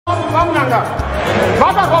vamunanga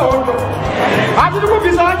vakava hondo hatiri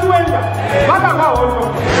kubvisa vachiwenda vakava hondo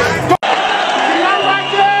chirangwa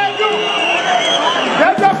chedu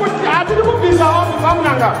ndechekuti hatiri kubvisa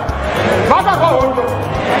vamunanga vakava hondo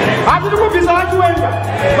hatiri kubvisa vachiwenda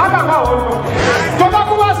vakava hondo toda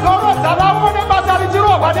kuvazorotsa vaone basa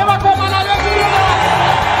richirohwa nevakomana vedu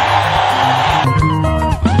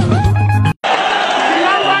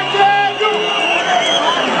chirangwa chedu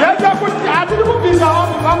ndechekuti hatiri kubvisa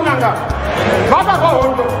vamunanga vakava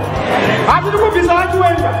hondo hatiri kubvisa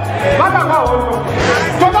vachiwenda vakava hondo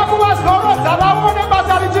toda kuvazorotsa vaone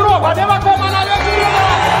basa richirohwa nevakomana vedu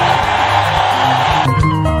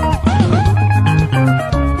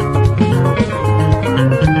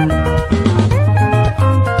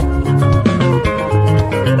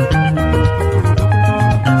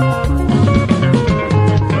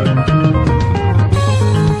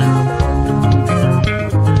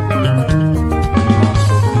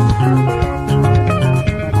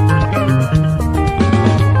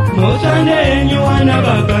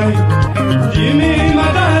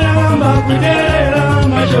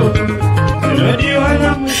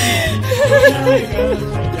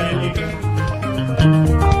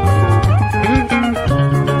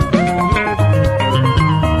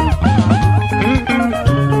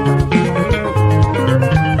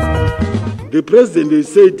The president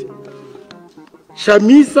has said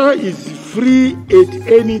Chamisa is free at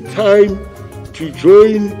any time to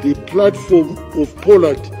join the platform of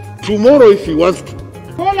Poland tomorrow if he wants to.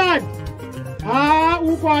 Poland,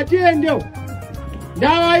 uko atiende.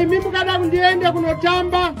 Ndawa imi mukada kundiende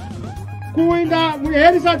kunotamba kuinda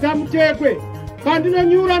muherisa dzamutekwe.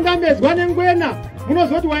 Pandinonyura ndambedzwa nengwena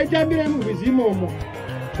munozoti waitambire murwizimomo.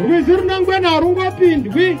 Rwizi runongwena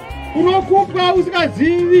harungopindwi unokupwa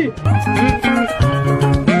usikazivi.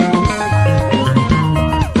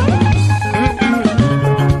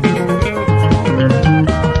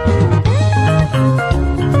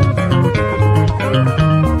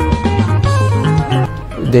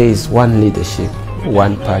 There is one leadership,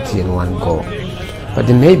 one party and one goal. But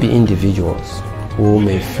there may be individuals who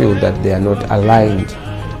may feel that they are not aligned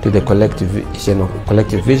to the collective vision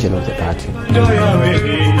of the party.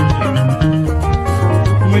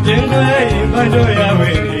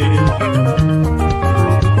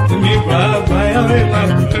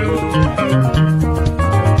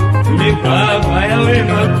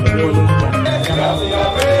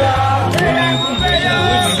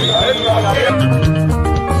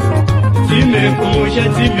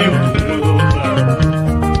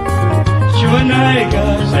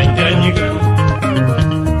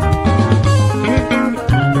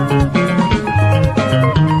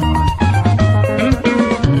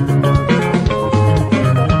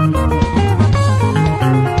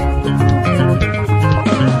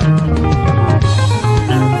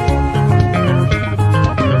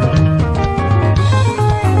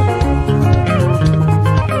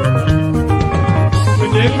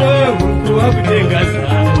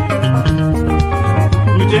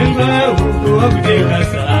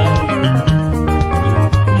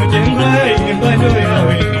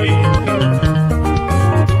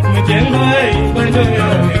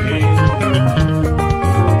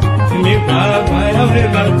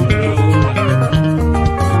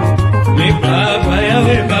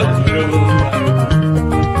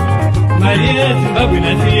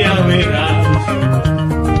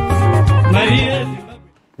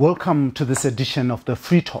 Welcome to this edition of the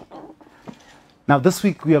Free Talk. Now this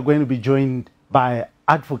week we are going to be joined by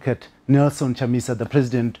Advocate Nelson Chamisa, the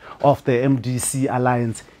president of the MDC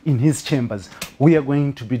Alliance, in his chambers. We are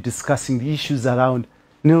going to be discussing the issues around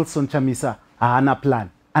Nelson Chamisa. Ana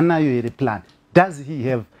plan. Anayo plan. Does he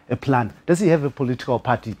have a plan? Does he have a political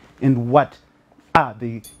party? And what are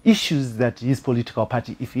the issues that his political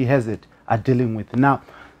party, if he has it, are dealing with? Now,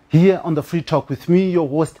 here on the Free Talk with me, your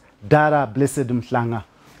host, Dara Blessed Mhlanga,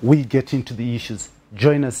 we get into the issues.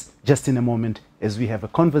 Join us just in a moment as we have a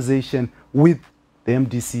conversation with the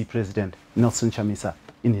MDC President, Nelson Chamisa,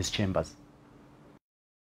 in his chambers.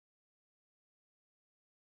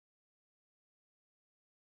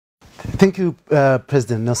 Thank you,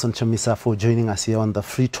 President Nelson Chamisa, for joining us here on the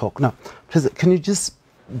Free Talk. Now, President, can you just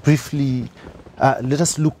briefly, let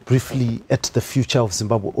us look briefly at the future of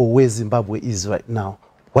Zimbabwe, or where Zimbabwe is right now.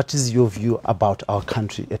 What is your view about our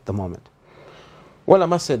country at the moment? Well, I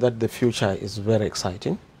must say that the future is very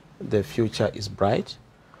exciting. The future is bright,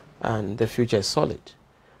 and the future is solid.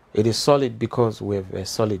 It is solid because we have a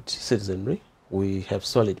solid citizenry. We have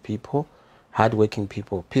solid people, hardworking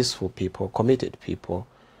people, peaceful people, committed people,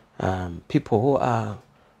 people who are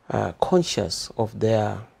conscious of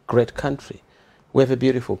their great country. We have a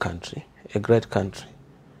beautiful country, a great country.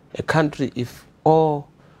 A country, if all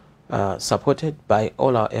supported by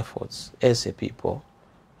all our efforts as a people,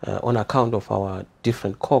 on account of our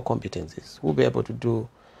different core competencies, we'll be able to do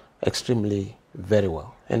extremely very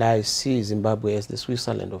well. And I see Zimbabwe as the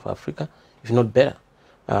Switzerland of Africa, if not better,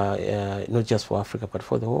 not just for Africa, but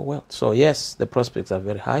for the whole world. So yes, the prospects are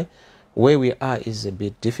very high. Where we are is a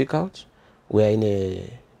bit difficult. We are in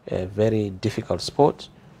a very difficult spot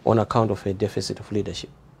on account of a deficit of leadership.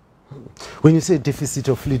 When you say deficit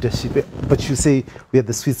of leadership, but you say we are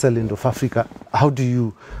the Switzerland of Africa, how do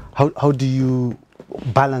you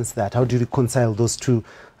balance that? How do you reconcile those two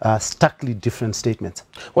starkly different statements?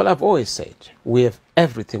 Well, I've always said we have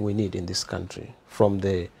everything we need in this country, from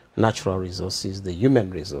the natural resources, the human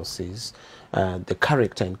resources, the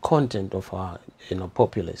character and content of our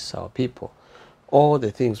populace, our people. All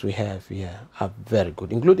the things we have here are very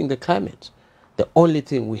good, including the climate. The only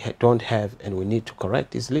thing we don't have and we need to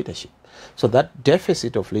correct is leadership. So that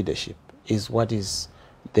deficit of leadership is what is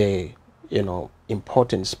the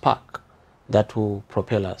important spark that will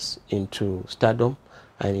propel us into stardom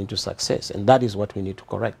and into success. And that is what we need to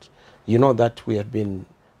correct. You know that we have been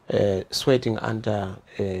sweating under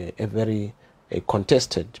a very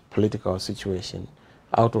contested political situation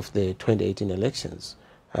out of the 2018 elections.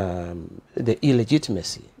 The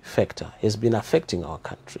illegitimacy factor has been affecting our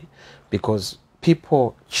country because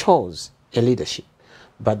people chose a leadership,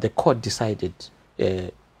 but the court decided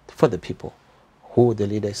for the people who the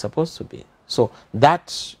leader is supposed to be. So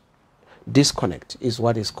that disconnect is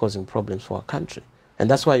what is causing problems for our country. And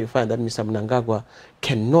that's why you find that Mr. Mnangagwa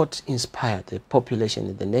cannot inspire the population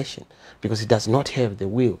in the nation, because he does not have the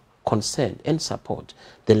will, consent, and support,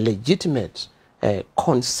 the legitimate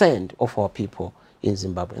consent of our people in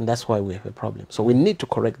Zimbabwe. And that's why we have a problem. So we need to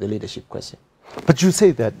correct the leadership question. But you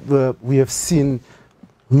say that we have seen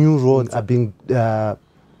new roads are being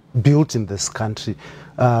built in this country.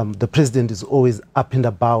 The president is always up and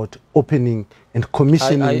about opening and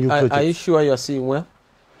commissioning new projects. Are you sure you are seeing well?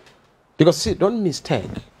 Because see, don't mistake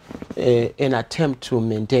an attempt to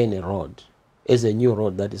maintain a road as a new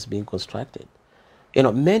road that is being constructed.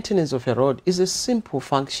 Maintenance of a road is a simple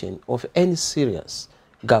function of any serious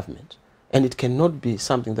government. And it cannot be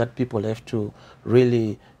something that people have to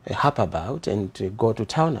really harp about and go to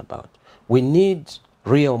town about. We need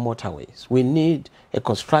real motorways. We need a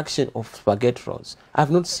construction of spaghetti roads.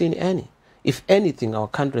 I've not seen any. If anything, our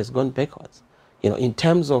country has gone backwards. In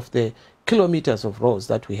terms of the kilometers of roads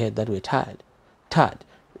that we had that were tarred,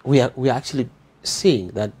 we are actually seeing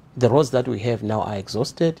that the roads that we have now are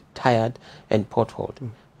exhausted, tired, and potholed.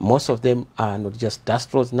 Most of them are not just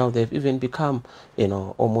dust roads now; they've even become,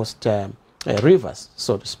 almost rivers,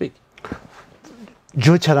 so to speak.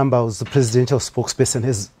 Joe Charamba, who's the presidential spokesperson,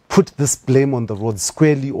 has put this blame on the roads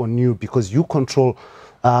squarely on you because you control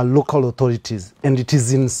local authorities, and it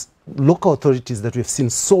is in local authorities that we've seen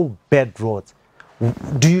so bad roads.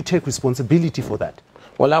 Do you take responsibility for that?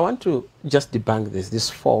 Well, I want to just debunk this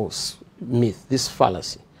false myth, this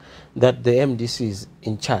fallacy, that the MDC is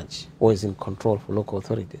in charge or is in control for local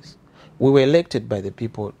authorities. We were elected by the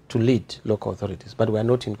people to lead local authorities, but we are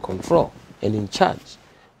not in control and in charge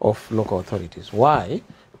of local authorities. Why?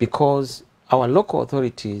 Because our local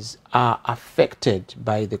authorities are affected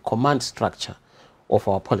by the command structure of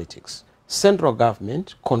our politics. Central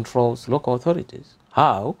government controls local authorities.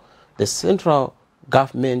 How? The central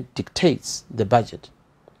government dictates the budget.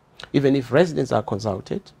 Even if residents are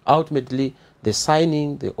consulted, ultimately the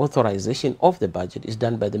signing, the authorization of the budget is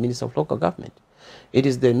done by the Minister of Local Government. It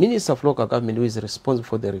is the Minister of Local Government who is responsible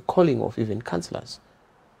for the recalling of even councillors,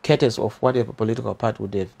 courtesy of whatever political party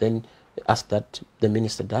would have then asked that the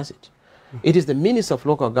minister does it. It is the Minister of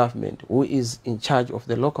Local Government who is in charge of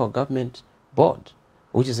the Local Government Board,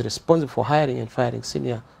 which is responsible for hiring and firing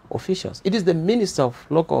senior officials. It is the Minister of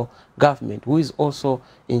Local Government who is also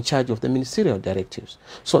in charge of the ministerial directives.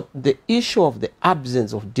 So the issue of the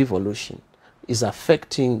absence of devolution is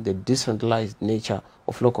affecting the decentralized nature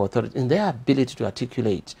of local authorities and their ability to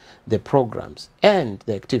articulate the programs and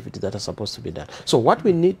the activities that are supposed to be done. So what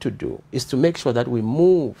we need to do is to make sure that we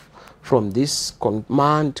move from this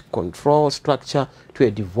command control structure to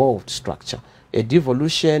a devolved structure. A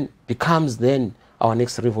devolution becomes then our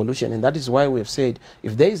next revolution, and that is why we have said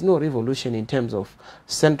if there is no revolution in terms of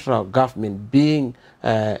central government being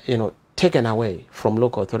taken away from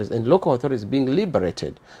local authorities and local authorities being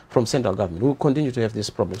liberated from central government, we will continue to have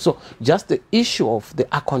this problem. So just the issue of the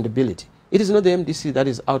accountability, it is not the MDC that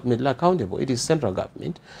is ultimately accountable, it is central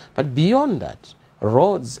government. But beyond that,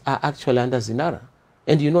 roads are actually under Zinara.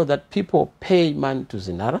 And you know that people pay money to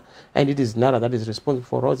Zinara, and it is Zinara that is responsible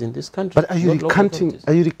for roads in this country. But are you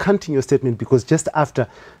recanting your statement? Because just after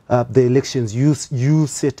the elections, you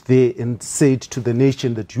sat there and said to the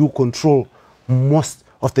nation that you control most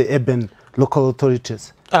of the urban local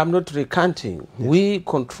authorities. I'm not recanting. Yes. We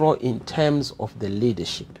control in terms of the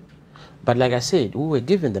leadership. But like I said, we were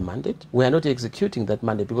given the mandate. We are not executing that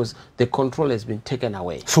mandate because the control has been taken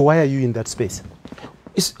away. So why are you in that space?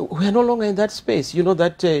 We are no longer in that space. You know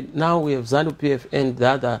that now we have ZANU-PF and the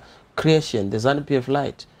other creation, the ZANU-PF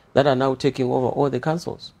Light, that are now taking over all the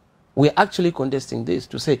councils. We are actually contesting this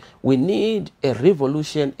to say we need a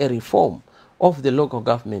revolution, a reform of the local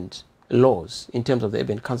government laws in terms of the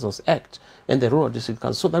Urban Councils Act and the Rural District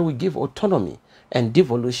Council, so that we give autonomy and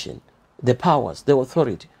devolution, the powers, the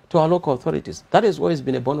authority to our local authorities. That has always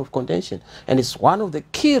been a bone of contention, and it's one of the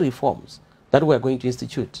key reforms that we are going to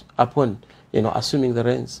institute upon assuming the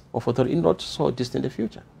reins of authority in not so distant a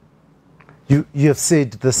future. You have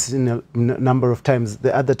said this in a number of times.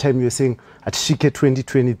 The other time you were saying at Shike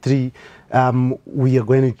 2023, we are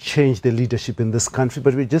going to change the leadership in this country,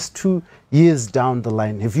 but we're just 2 years down the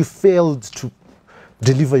line. Have you failed to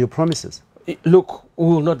deliver your promises? Look, we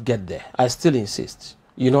will not get there. I still insist.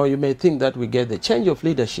 You may think that we get the change of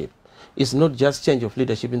leadership. Is not just change of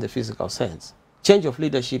leadership in the physical sense. Change of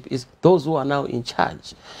leadership is those who are now in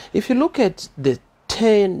charge. If you look at the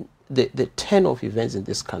turn of events in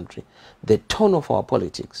this country, the tone of our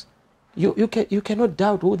politics, you cannot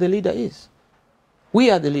doubt who the leader is. We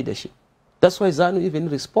are the leadership. That's why ZANU even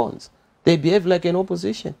responds. They behave like an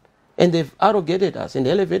opposition, and they've arrogated us and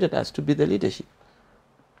elevated us to be the leadership.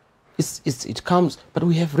 It comes, but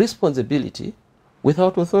we have responsibility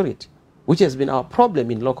without authority, which has been our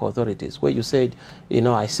problem in local authorities, where you said,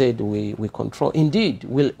 I said we control. Indeed,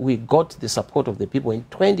 we got the support of the people in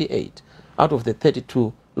 28 out of the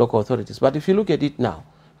 32 local authorities. But if you look at it now,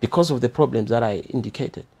 because of the problems that I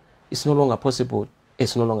indicated, it's no longer possible,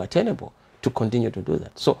 it's no longer tenable to continue to do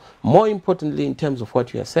that. So more importantly, in terms of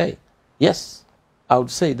what you are saying, yes, I would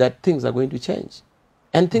say that things are going to change.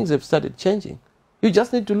 And things have started changing. You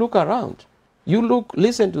just need to look around.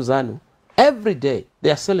 Listen to ZANU. Every day they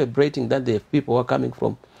are celebrating that they have people who are coming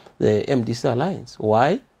from the MDC Alliance.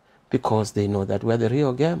 Why? Because they know that we're the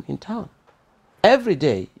real game in town. Every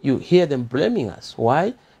day you hear them blaming us.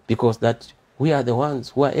 Why? Because that we are the ones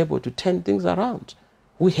who are able to turn things around.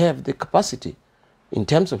 We have the capacity in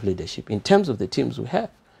terms of leadership, in terms of the teams we have,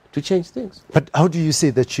 to change things. But how do you say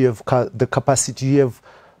that you have the capacity? You have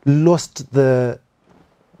lost the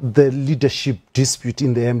leadership dispute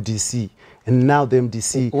in the MDC, and now the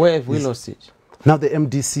MDC... Where have we lost it? Now the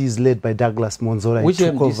MDC is led by Douglas Monzora. Which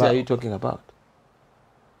MDC are you talking about?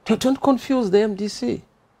 Don't confuse the MDC.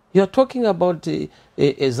 You are talking about a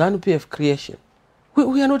ZANU-PF creation.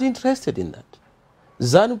 We are not interested in that.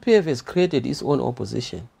 ZANU-PF has created its own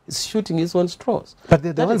opposition. It's shooting its own straws. But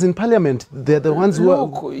they're the ones in parliament. They're the ones who are...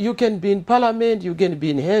 Look, you can be in parliament, you can be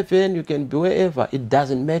in heaven, you can be wherever. It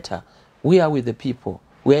doesn't matter. We are with the people.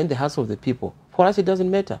 We are in the house of the people. For us, it doesn't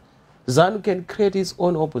matter. ZANU can create its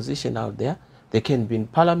own opposition out there. They can be in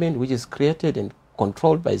parliament, which is created and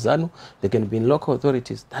controlled by ZANU. They can be in local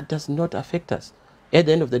authorities. That does not affect us. At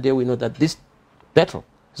the end of the day, we know that this battle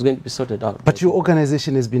is going to be sorted out. But your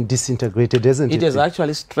organization has been disintegrated, hasn't it? It has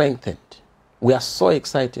actually strengthened. We are so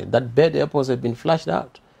excited that bad apples have been flushed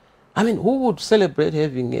out. I mean, who would celebrate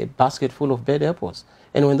having a basket full of bad apples?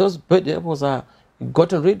 And when those bad apples are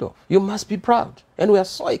gotten rid of, you must be proud. And we are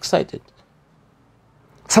so excited.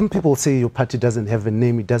 Some people say your party doesn't have a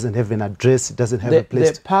name, it doesn't have an address, it doesn't have a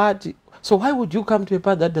place. The party. So why would you come to a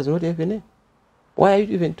party that does not have a name? Why are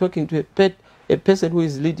you even talking to a person who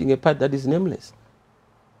is leading a party that is nameless?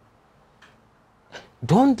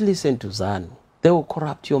 Don't listen to ZANU. They will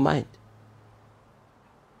corrupt your mind.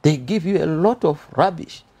 They give you a lot of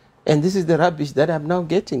rubbish. And this is the rubbish that I'm now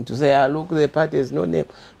getting to say, look, the party has no name.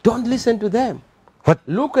 Don't listen to them. What?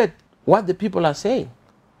 Look at what the people are saying.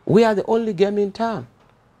 We are the only game in town.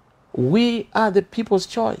 We are the people's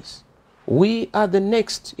choice. We are the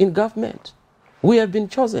next in government. We have been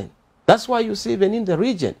chosen. That's why you see even in the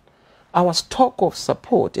region, our stock of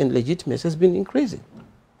support and legitimacy has been increasing.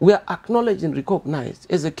 We are acknowledged and recognized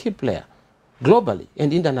as a key player globally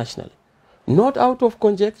and internationally. Not out of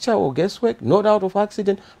conjecture or guesswork, not out of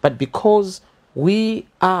accident, but because we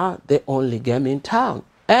are the only game in town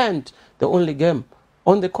and the only game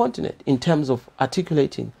on the continent in terms of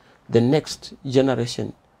articulating the next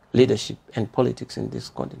generation leadership and politics in this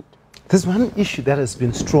continent. There's one issue that has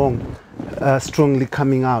been strongly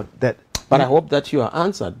coming out that... But I hope that you are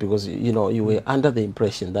answered, because you were under the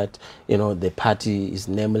impression that the party is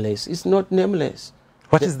nameless. It's not nameless.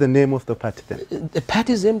 What is the name of the party then? The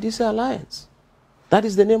party is MDC Alliance. That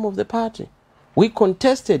is the name of the party. We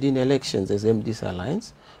contested in elections as MDC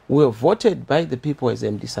Alliance. We were voted by the people as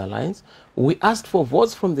MDC Alliance. We asked for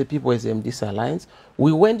votes from the people as MDC Alliance.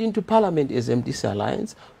 We went into parliament as MDC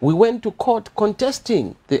Alliance. We went to court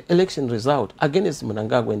contesting the election result against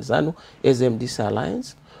Mnangagwa and ZANU as MDC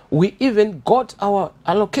Alliance. We even got our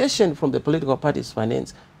allocation from the political parties'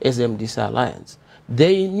 finance as MDC Alliance.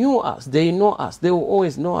 They knew us, they know us, they will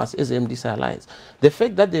always know us as MDC Alliance. The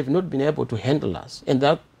fact that they've not been able to handle us and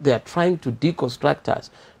that they are trying to deconstruct us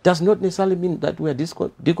does not necessarily mean that we are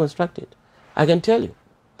deconstructed. I can tell you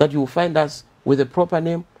that you will find us with a proper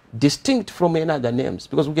name, distinct from any other names,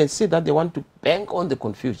 because we can see that they want to bank on the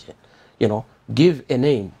confusion. You know, give a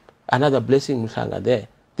name, another Blessing Mhlanga there.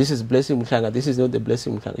 This is Blessing Mhlanga, this is not the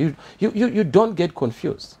Blessing Mhlanga. You don't get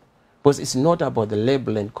confused. Because it's not about the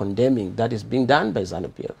label and condemning that is being done by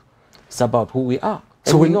ZANU-PF. It's about who we are.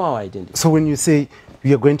 And we know our identity. So when you say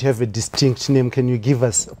we are going to have a distinct name, can you give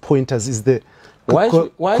us pointers? Is the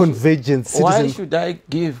convergence? Why should I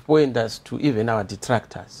give pointers to even our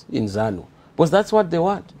detractors in ZANU? Because that's what they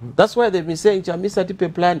want. That's why they've been saying, Chamisa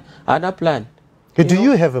Tipe plan, Ana plan. Do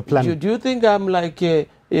you have a plan? Do you think I'm like,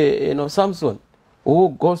 Samson,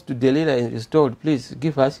 who goes to Delilah and is told, please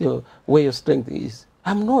give us where your strength is?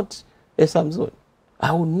 I'm not a Samson.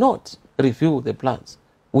 I will not reveal the plans.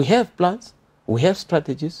 We have plans, we have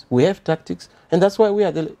strategies, we have tactics, and that's why we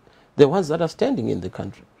are the ones that are standing in the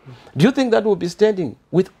country. Do you think that we'll be standing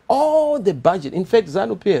with all the budget? In fact,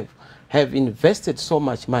 ZANU-PF have invested so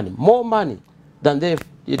much money, more money than they've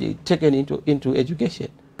taken into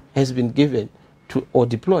education, has been given to or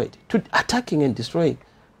deployed to attacking and destroying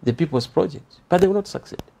the people's projects, but they will not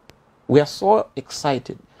succeed. We are so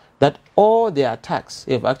excited that all the attacks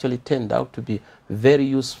have actually turned out to be very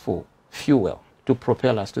useful fuel to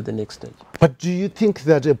propel us to the next stage. But do you think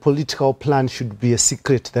that a political plan should be a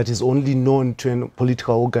secret that is only known to a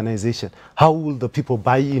political organization? How will the people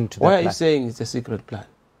buy into that plan? Why are you saying it's a secret plan?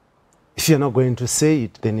 If you're not going to say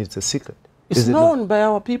it, then it's a secret. It's known by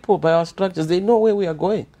our people, by our structures. They know where we are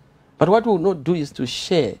going. But what we will not do is to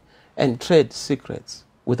share and trade secrets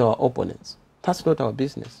with our opponents. That's not our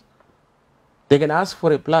business. They can ask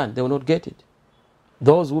for a plan, they will not get it.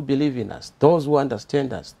 Those who believe in us, those who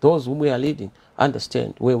understand us, those whom we are leading,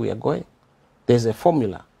 understand where we are going. There's a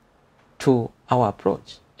formula to our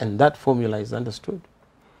approach, and that formula is understood.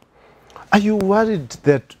 Are you worried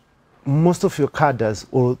that most of your cadres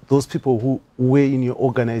or those people who were in your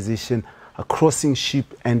organization are crossing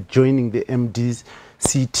ship and joining the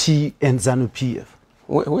MDCT and ZANU-PF?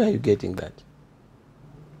 Where are you getting that?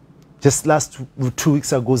 Just 2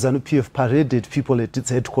 weeks ago, ZANU-PF paraded people at its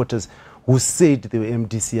headquarters who said they were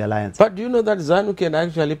MDC Alliance. But do you know that ZANU can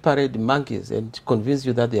actually parade monkeys and convince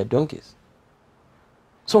you that they are donkeys?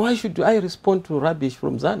 So why should I respond to rubbish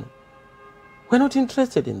from ZANU? We're not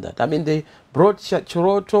interested in that. I mean, they brought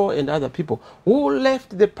Choroto and other people who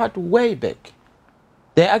left the party way back.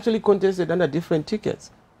 They actually contested under different tickets.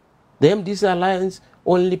 The MDC Alliance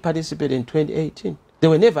only participated in 2018. They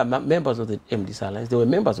were never members of the MDC Alliance. They were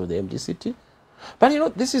members of the MDCT. But you know,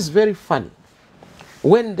 this is very funny.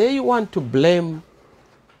 When they want to blame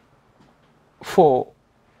for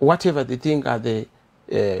whatever they think are the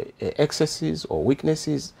excesses or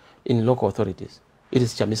weaknesses in local authorities, it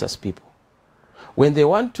is Chamisa's people. When they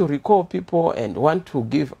want to recall people and want to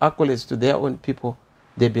give accolades to their own people,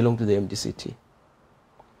 they belong to the MDCT.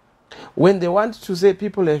 When they want to say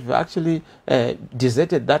people have actually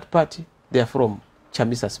deserted that party, they are from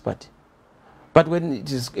Chamisa's party. But when it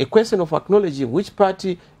is a question of acknowledging which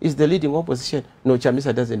party is the leading opposition, no,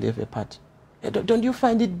 Chamisa doesn't have a party. Don't you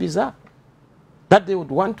find it bizarre that they would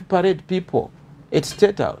want to parade people at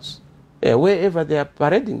State House, wherever they are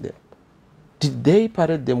parading them? Did they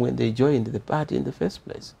parade them when they joined the party in the first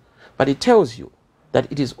place? But it tells you that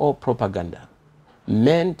it is all propaganda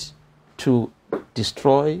meant to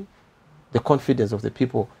destroy the confidence of the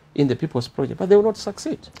people in the People's Project, but they will not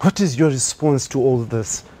succeed. What is your response to all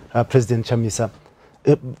this, President Chamisa?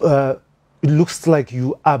 It looks like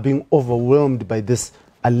you are being overwhelmed by this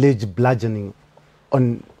alleged bludgeoning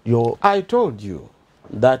on your... I told you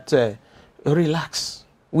that relax.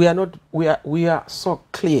 We are so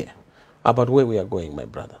clear about where we are going, my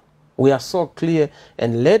brother. We are so clear,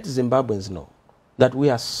 and let Zimbabweans know that we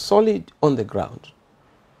are solid on the ground.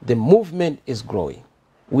 The movement is growing.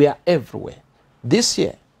 We are everywhere. This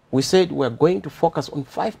year, we said we are going to focus on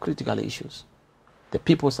 5 critical issues: the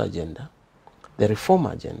people's agenda, the reform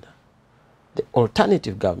agenda, the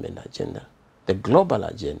alternative government agenda, the global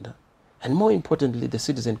agenda, and more importantly, the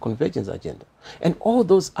citizen convergence agenda. And all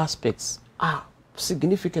those aspects are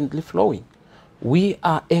significantly flowing. we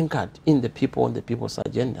are anchored in the people and the people's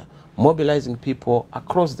agenda, mobilizing people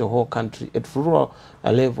across the whole country at rural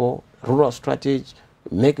level, rural strategy,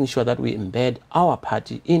 making sure that we embed our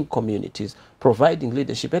party in communities, providing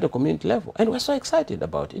leadership at a community level. And we're so excited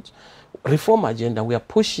about it. Reform agenda, we are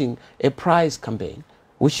pushing a prize campaign,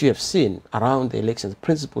 which you have seen around the elections,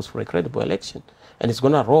 principles for a credible election. And it's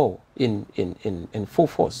going to roll in full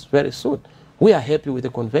force very soon. We are happy with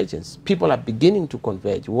the convergence. People are beginning to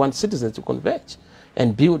converge. We want citizens to converge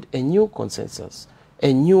and build a new consensus,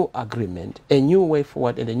 a new agreement, a new way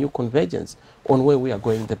forward, and a new convergence on where we are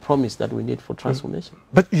going, the promise that we need for transformation.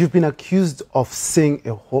 But you've been accused of saying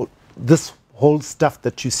this whole stuff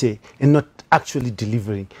that you say and not actually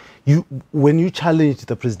delivering. When you challenged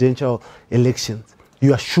the presidential elections,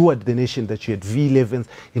 you assured the nation that you had V11s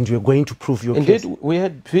and you were going to prove your case. Indeed, we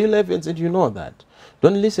had V11s, and you know that.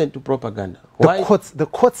 Don't listen to propaganda. The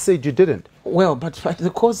courts said you didn't. Well, but the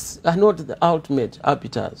courts are not the ultimate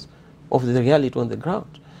arbiters of the reality on the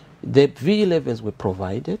ground. The V11s were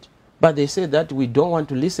provided, but they said that we don't want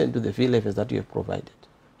to listen to the V11s that you have provided.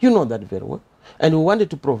 You know that very well. And we wanted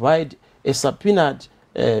to provide a subpoenaed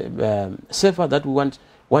cipher that we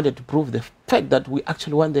wanted to prove the fact that we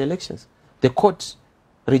actually won the elections. The court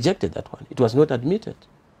rejected that one. It was not admitted.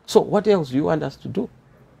 So what else do you want us to do?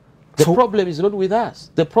 The problem is not with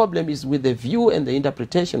us. The problem is with the view and the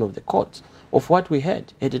interpretation of the court of what we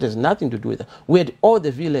had. And it has nothing to do with that. We had all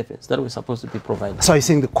the V11s that were supposed to be provided. So you're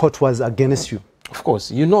saying the court was against you? Of course.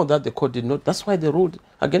 You know that the court did not. That's why they ruled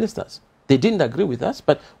against us. They didn't agree with us,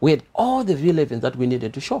 but we had all the V11s that we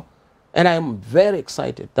needed to show. And I'm very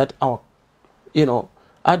excited that our,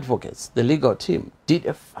 advocates, the legal team, did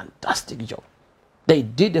a fantastic job. They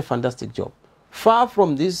did a fantastic job. Far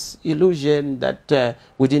from this illusion that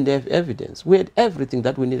we didn't have evidence. We had everything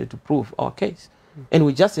that we needed to prove our case. And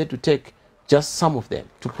we just had to take just some of them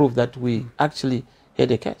to prove that we actually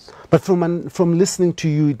had a case. But from listening to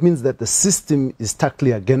you, it means that the system is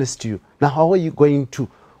totally against you. Now, how are you going to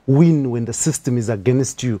win when the system is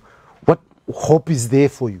against you? What hope is there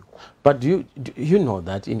for you? But you know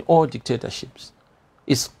that in all dictatorships,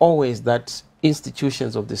 it's always that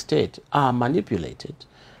institutions of the state are manipulated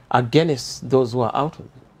against those who are out of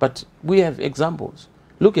it. But we have examples.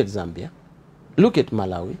 Look at Zambia, look at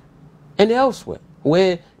Malawi, and elsewhere,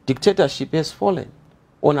 where dictatorship has fallen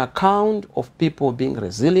on account of people being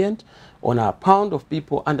resilient, on account of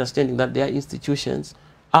people understanding that their institutions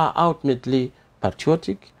are ultimately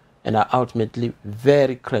patriotic and are ultimately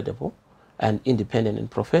very credible and independent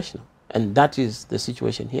and professional. And that is the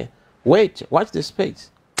situation here. Wait, watch the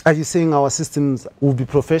space. Are you saying our systems will be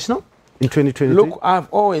professional in 2023? Look, I've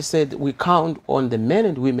always said we count on the men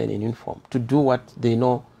and women in uniform to do what they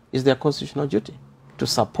know is their constitutional duty, to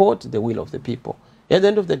support the will of the people. At the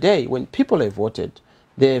end of the day, when people have voted,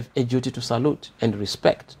 they have a duty to salute and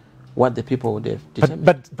respect what the people would have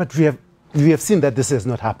determined. But we have seen that this has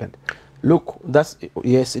not happened. Look,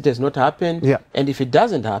 yes, it has not happened. Yeah. And if it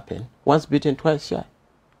doesn't happen, once bitten, twice shy.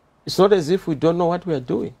 It's not as if we don't know what we are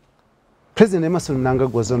doing. President Emmerson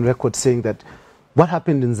Mnangagwa was on record saying that what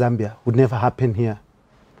happened in Zambia would never happen here.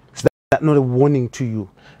 Is that not a warning to you?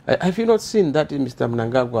 Have you not seen that Mr.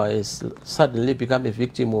 Mnangagwa has suddenly become a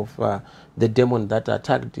victim of the demon that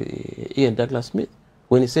attacked Ian Douglas Smith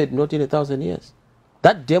when he said, not in 1,000 years?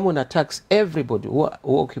 That demon attacks everybody who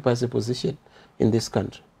occupies a position in this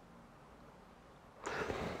country.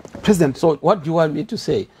 President, so what do you want me to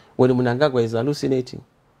say when Mnangagwa is hallucinating?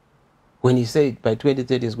 When he said by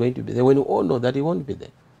 2030 he's going to be there, when we all know that he won't be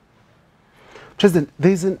there? President,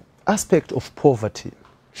 there is an aspect of poverty.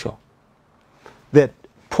 Sure. That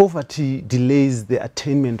poverty delays the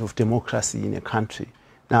attainment of democracy in a country.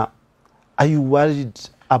 Now, are you worried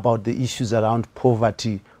about the issues around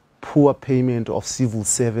poverty, poor payment of civil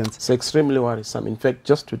servants? It's extremely worrisome. In fact,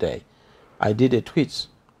 just today, I did a tweet,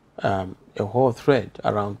 a whole thread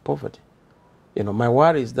around poverty. My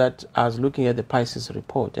worry is that I was looking at the PICES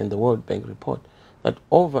report and the World Bank report, that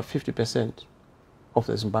over 50% of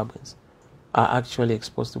the Zimbabweans are actually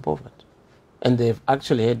exposed to poverty. And they've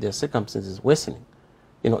actually had their circumstances worsening.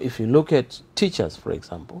 If you look at teachers, for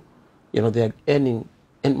example, they are earning,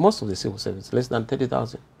 and most of the civil service, less than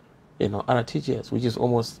 30,000, RTGS, which is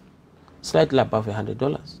almost slightly above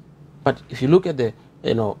 $100. But if you look at the,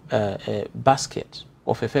 basket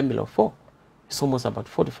of a family of 4, it's almost about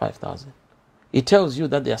 45,000. It tells you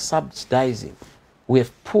that they are subsidizing. We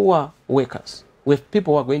have poor workers. We have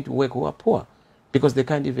people who are going to work who are poor because they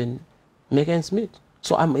can't even make ends meet.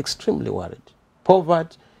 So I'm extremely worried.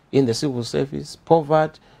 Poverty in the civil service,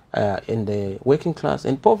 poverty in the working class,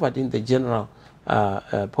 and poverty in the general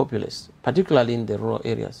populace, particularly in the rural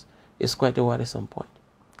areas, is quite a worrisome point.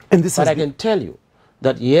 And this but I can tell you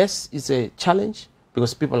that yes, it's a challenge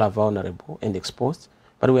because people are vulnerable and exposed,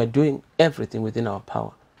 but we are doing everything within our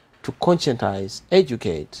power to conscientize,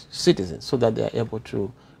 educate citizens so that they are able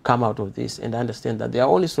to come out of this and understand that their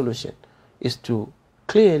only solution is to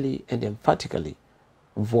clearly and emphatically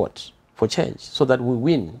vote for change so that we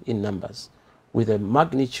win in numbers with a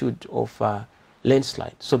magnitude of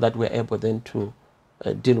landslide so that we're able then to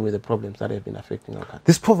deal with the problems that have been affecting our country.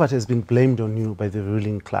 This poverty has been blamed on you by the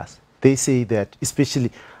ruling class. They say that,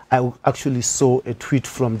 especially, I actually saw a tweet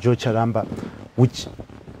from Joe Charamba which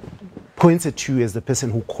points at you as the person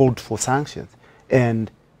who called for sanctions and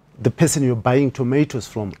the person you're buying tomatoes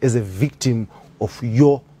from as a victim of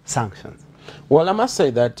your sanctions. Well, I must say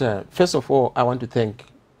that, first of all, I want to thank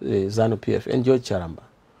ZANU-PF and Joe Charamba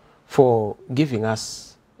for giving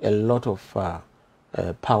us a lot of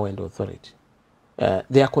power and authority.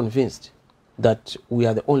 They are convinced that we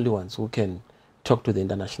are the only ones who can talk to the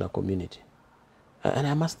international community. And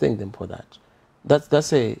I must thank them for that.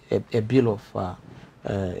 That's a bill of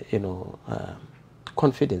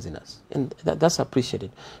confidence in us. And that's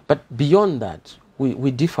appreciated. But beyond that,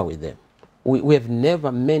 we differ with them. We have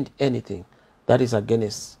never meant anything that is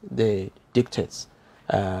against the dictates,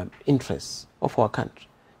 interests of our country.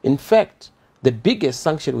 In fact, the biggest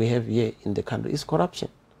sanction we have here in the country is corruption.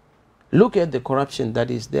 Look at the corruption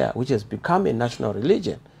that is there, which has become a national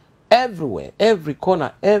religion. Everywhere, every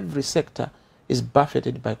corner, every sector is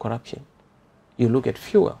buffeted by corruption. You look at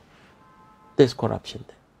fuel, there's corruption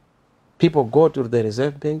there. People go to the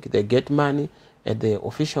Reserve Bank, they get money at the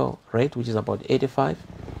official rate, which is about 85.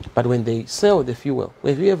 But when they sell the fuel,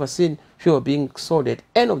 have you ever seen fuel being sold at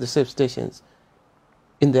any of the safe stations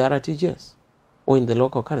in the RTGS or in the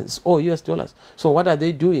local currencies or US dollars? So what are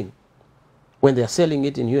they doing when they are selling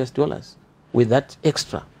it in US dollars with that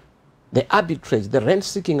extra? The arbitrage, the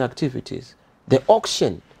rent-seeking activities, the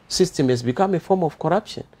auction system has become a form of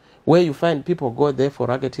corruption where you find people go there for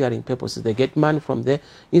racketeering purposes. They get money from there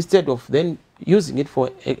instead of then using it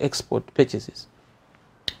for export purchases,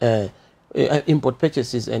 import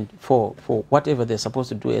purchases, and for whatever they're supposed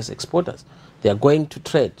to do as exporters. They are going to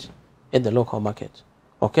trade at the local market,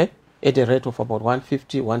 okay, at a rate of about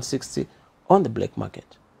 150, 160 on the black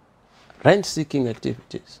market. Rent-seeking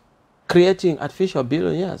activities, creating artificial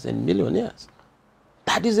billionaires and millionaires.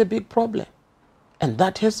 That is a big problem, and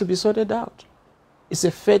that has to be sorted out. It's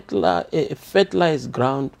a fertilized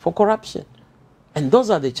ground for corruption, and those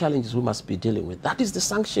are the challenges we must be dealing with. That is the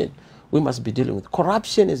sanction we must be dealing with.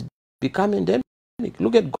 Corruption is becoming endemic.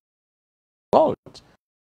 Look at gold.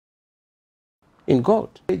 In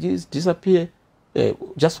gold, pages disappear.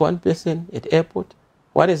 Just one person at airport.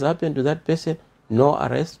 What has happened to that person? No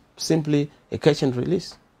arrest, simply a catch and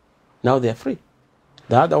release. Now they are free.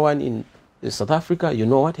 The other one in South Africa, you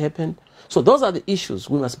know what happened. So those are the issues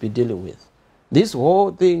we must be dealing with. This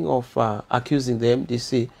whole thing of accusing the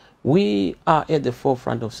MDC, we are at the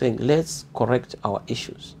forefront of saying, let's correct our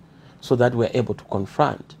issues so that we're able to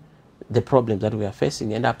confront the problems that we are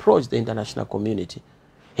facing and approach the international community,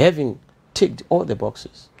 having ticked all the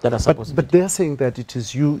boxes that are supposed to be. But they're saying that it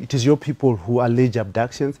is your people who allege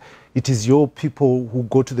abductions. It is your people who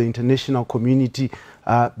go to the international community.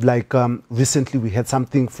 Recently we had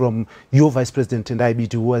something from your vice president and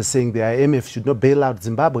IBT who was saying the IMF should not bail out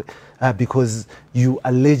Zimbabwe because you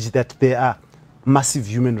allege that there are massive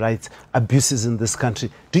human rights abuses in this country.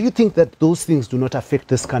 Do you think that those things do not affect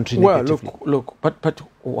this country negatively? Look, but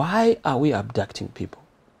why are we abducting people?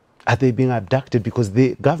 Are they being abducted because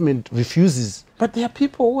the government refuses? But there are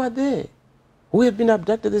people who are there, who have been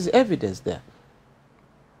abducted. There's evidence there.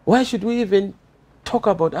 Why should we even talk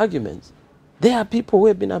about arguments? There are people who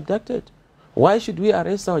have been abducted. Why should we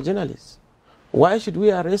arrest our journalists? Why should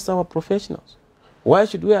we arrest our professionals? Why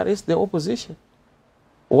should we arrest the opposition?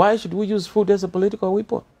 Why should we use food as a political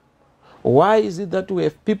weapon? Why is it that we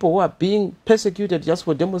have people who are being persecuted just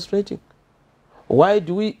for demonstrating? Why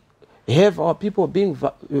do we have our people being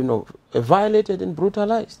violated and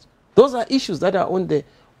brutalized? Those are issues that are on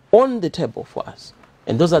the table for us.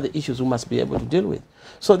 And those are the issues we must be able to deal with.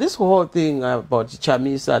 So this whole thing about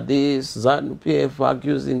Chamisa, this, ZANU-PF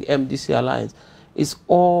accusing MDC alliance, is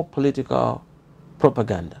all political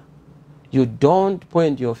propaganda. You don't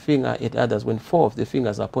point your finger at others when 4 of the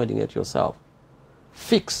fingers are pointing at yourself.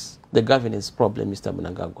 Fix the governance problem, Mr.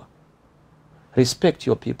 Mnangagwa. Respect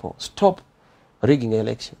your people. Stop rigging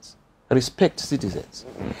elections. Respect citizens.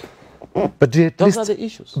 But those are the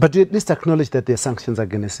issues. But do you at least acknowledge that there are sanctions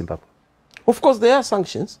against Zimbabwe? Of course, there are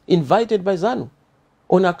sanctions invited by ZANU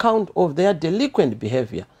on account of their delinquent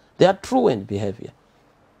behavior, their truant behavior.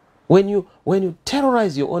 When you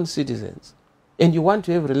terrorize your own citizens and you want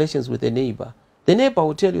to have relations with a neighbor, The neighbor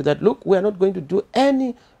will tell you that, look, we are not going to do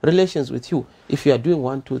any relations with you if you are doing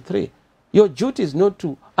 1, 2, 3. Your duty is not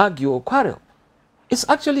to argue or quarrel. It's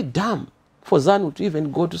actually dumb for ZANU to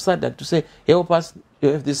even go to SADC to say, help us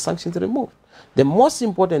have these sanctions removed. The most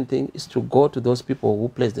important thing is to go to those people who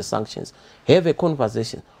place the sanctions, have a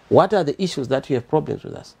conversation. What are the issues that you have problems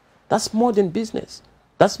with us? That's modern business.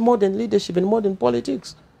 That's modern leadership and modern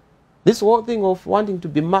politics. This whole thing of wanting to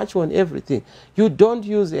be macho on everything. You don't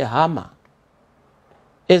use a hammer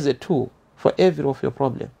as a tool for every of your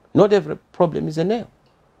problem. Not every problem is a nail.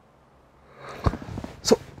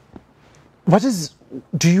 So,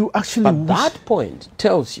 do you actually But that point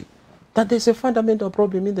tells you that there's a fundamental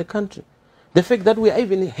problem in the country. The fact that we are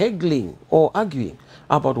even haggling or arguing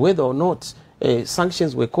about whether or not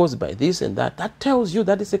sanctions were caused by this and that, that tells you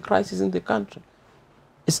that it's a crisis in the country.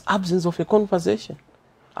 It's absence of a conversation.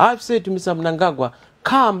 I've said to Mr. Mnangagwa,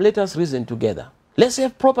 come, let us reason together. Let's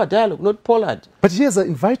have proper dialogue, not Pollard. But he has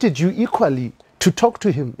invited you equally to talk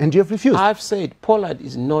to him, and you have refused. I've said Pollard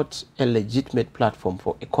is not a legitimate platform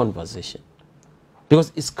for a conversation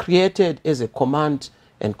because it's created as a command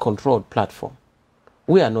and controlled platform.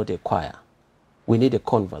 We are not a choir. We need a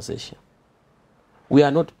conversation. We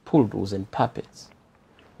are not poodles and puppets.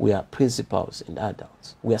 We are principals and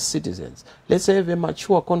adults. We are citizens. Let's have a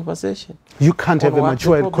mature conversation. You can't have a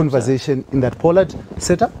mature conversation in that Pollard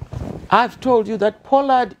setup? I've told you that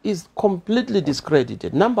Pollard is completely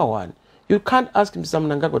discredited. Number one, you can't ask Mr.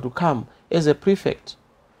 Mnangagwa to come as a prefect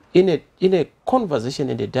in a conversation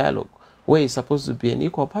and a dialogue where he's supposed to be an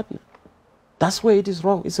equal partner. That's where it is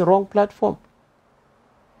wrong. It's a wrong platform.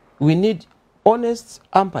 We need honest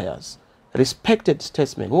umpires, respected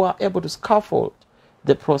statesmen who are able to scaffold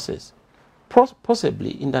the process,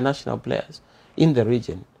 possibly international players in the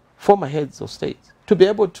region, former heads of state, to be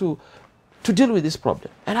able to deal with this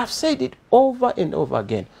problem. And I've said it over and over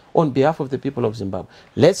again on behalf of the people of Zimbabwe.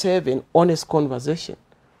 Let's have an honest conversation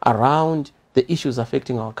around the issues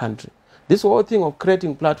affecting our country. This whole thing of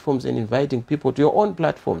creating platforms and inviting people to your own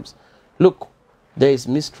platforms, look, there is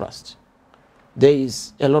mistrust. There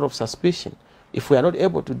is a lot of suspicion. If we are not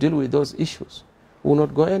able to deal with those issues, we will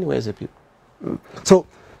not go anywhere as a people. So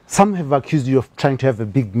some have accused you of trying to have a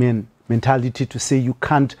big man mentality to say you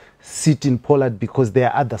can't sit in Pollard because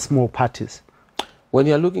there are other small parties. When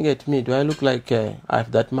you're looking at me, do I look like I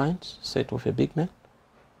have that mindset of a big man?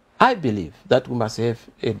 I believe that we must have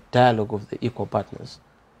a dialogue of the equal partners.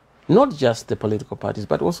 Not just the political parties,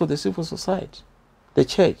 but also the civil society, the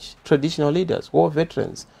church, traditional leaders, war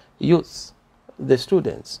veterans, youths, the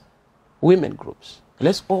students, women groups.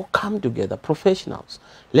 Let's all come together, professionals.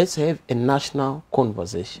 Let's have a national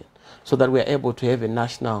conversation so that we are able to have a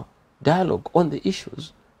national dialogue on the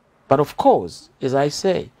issues. But of course, as I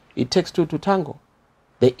say, it takes two to tango.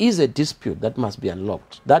 There is a dispute that must be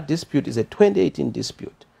unlocked. That dispute is a 2018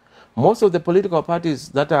 dispute. Most of the political parties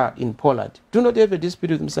that are in Pollard do not have a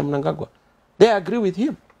dispute with Mr. Mnangagwa. They agree with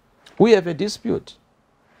him. We have a dispute.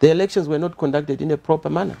 The elections were not conducted in a proper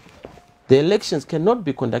manner. The elections cannot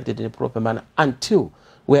be conducted in a proper manner until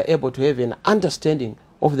we are able to have an understanding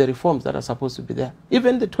of the reforms that are supposed to be there.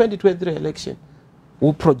 Even the 2023 election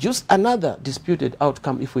will produce another disputed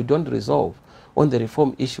outcome if we don't resolve on the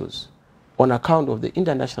reform issues on account of the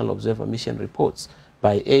International Observer Mission reports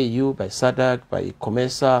by AU, by SADC, by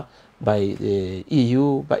COMESA, by the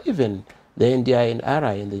EU, by even the NDI and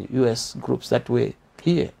RI and the US groups that were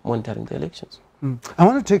here monitoring the elections. I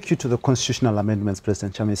want to take you to the constitutional amendments,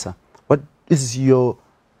 President Chamisa. What is your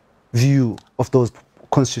view of those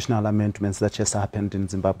constitutional amendments that just happened in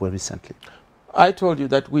Zimbabwe recently? I told you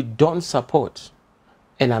that we don't support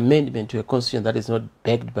an amendment to a constitution that is not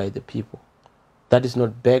backed by the people, that is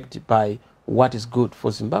not backed by what is good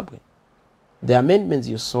for Zimbabwe. The amendments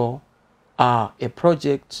you saw are a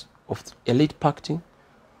project of elite pacting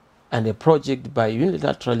and a project by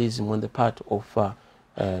unilateralism on the part of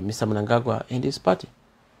Mr. Mnangagwa and his party.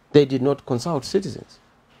 They did not consult citizens.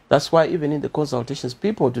 That's why even in the consultations,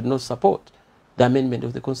 people did not support the amendment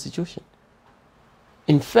of the Constitution.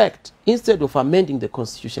 In fact, instead of amending the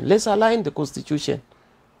Constitution, let's align the Constitution,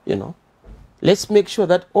 Let's make sure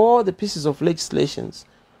that all the pieces of legislations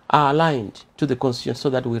are aligned to the Constitution so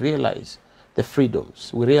that we realize the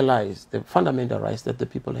freedoms, we realize the fundamental rights that the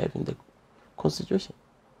people have in the Constitution.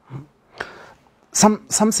 Some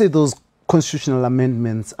say those constitutional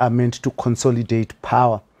amendments are meant to consolidate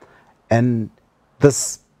power, and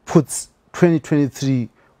this puts 2023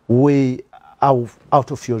 way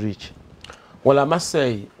out of your reach. Well, I must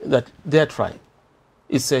say that they're trying.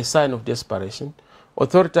 It's a sign of desperation.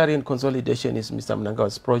 Authoritarian consolidation is Mr.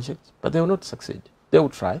 Mnangagwa's project, but they will not succeed. They will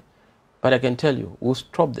try, but I can tell you, we'll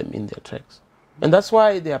stop them in their tracks. And that's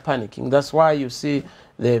why they are panicking. That's why you see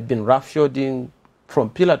they've been roughshoding from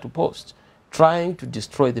pillar to post, trying to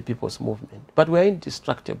destroy the people's movement. But we are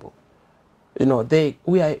indestructible. You know,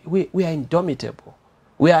 we are indomitable.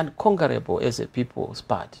 We are unconquerable as a people's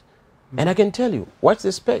party. And I can tell you, watch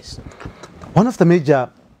the space. One of the major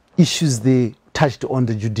issues they touched on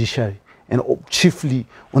the judiciary, and chiefly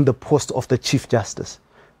on the post of the Chief Justice.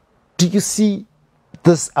 Do you see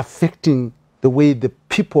this affecting the way the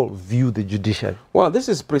people view the judiciary? Well, this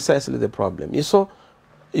is precisely the problem. You saw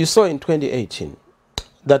in 2018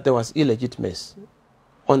 that there was illegitimacy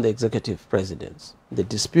on the executive presidents, the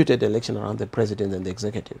disputed election around the president and the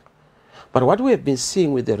executive. But what we have been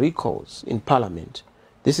seeing with the recalls in parliament,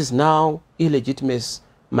 this is now illegitimacy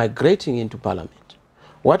migrating into parliament.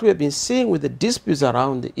 What we have been seeing with the disputes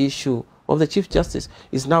around the issue of the Chief Justice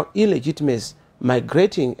is now illegitimacy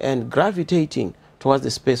migrating and gravitating towards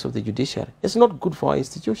the space of the judiciary. It's not good for our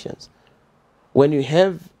institutions. When you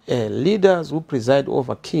have leaders who preside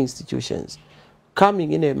over key institutions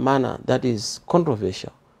coming in a manner that is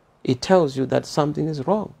controversial, it tells you that something is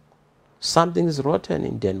wrong. Something is rotten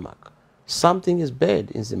in Denmark. Something is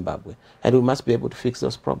bad in Zimbabwe. And we must be able to fix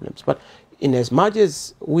those problems. But in as much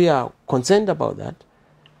as we are concerned about that,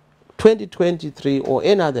 2023 or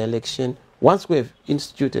any other election, once we have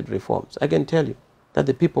instituted reforms, I can tell you that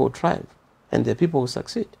the people will triumph and the people will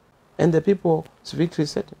succeed and the people's victory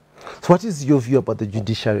is certain. So what is your view about the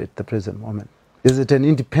judiciary at the present moment? Is it an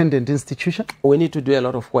independent institution? We need to do a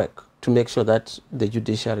lot of work to make sure that the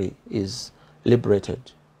judiciary is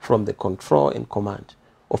liberated from the control and command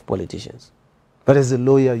of politicians. But as a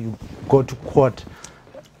lawyer, you go to court.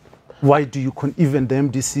 Why do you, even the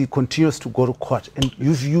MDC continues to go to court and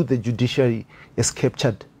you view the judiciary as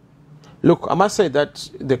captured? Look, I must say that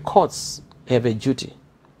the courts have a duty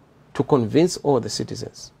to convince all the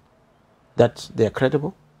citizens that they are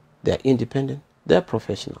credible, they are independent, they are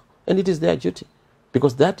professional. And it is their duty,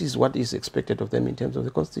 because that is what is expected of them in terms of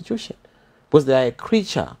the Constitution. Because they are a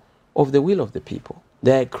creature of the will of the people.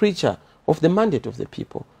 They are a creature of the mandate of the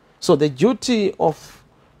people. So the duty of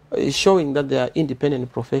showing that they are independent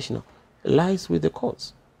and professional lies with the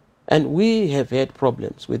courts. And we have had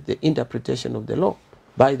problems with the interpretation of the law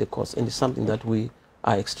by the courts, and it's something that we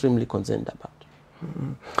are extremely concerned about.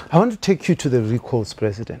 I want to take you to the recalls,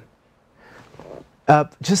 President.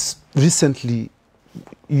 Just recently,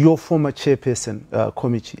 your former chairperson,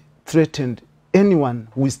 Komichi, threatened anyone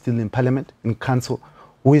who is still in Parliament, in Council,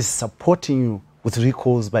 who is supporting you with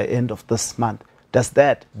recalls by end of this month. Does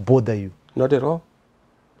that bother you? Not at all.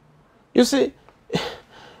 You see,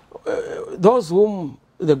 those whom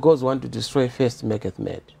the gods want to destroy first maketh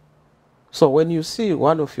mad. So when you see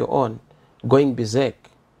one of your own going berserk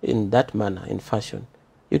in that manner, in fashion,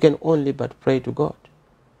 you can only but pray to God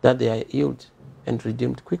that they are healed and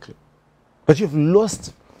redeemed quickly. But you've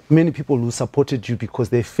lost many people who supported you because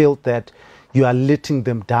they felt that you are letting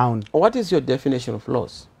them down. What is your definition of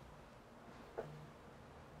loss?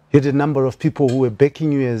 You had a number of people who were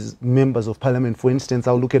backing you as members of Parliament. For instance,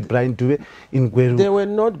 I'll look at Brian Dube in Gweru. They were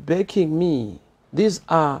not backing me. These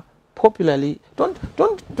are popularly...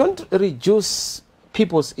 Don't reduce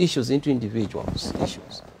people's issues into individuals'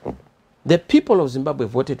 issues. The people of Zimbabwe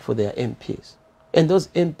voted for their MPs, and those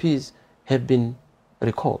MPs have been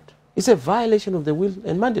recalled. It's a violation of the will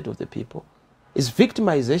and mandate of the people. It's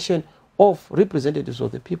victimization of representatives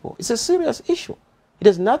of the people. It's a serious issue. It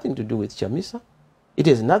has nothing to do with Chamisa. It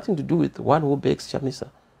has nothing to do with the one who begs Chamisa.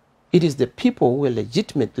 It is the people who were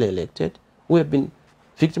legitimately elected who have been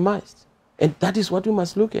victimized. And that is what we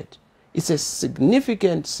must look at. It's a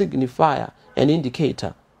significant signifier and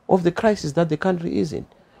indicator of the crisis that the country is in.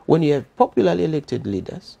 When you have popularly elected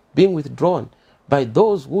leaders being withdrawn by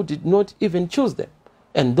those who did not even choose them,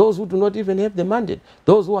 and those who do not even have the mandate,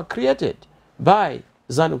 those who are created by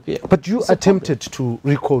ZANU-PF. But you attempted to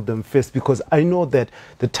recall them first, because I know that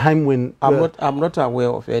the time when... I'm not aware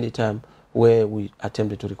of any time where we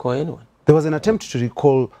attempted to recall anyone. There was an attempt to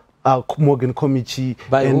recall Morgan Komichi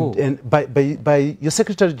by who? And by your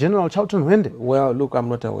Secretary General Charlton Wende. Well, look, I'm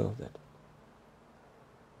not aware of that.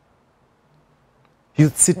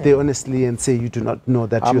 You'd sit there honestly and say you do not know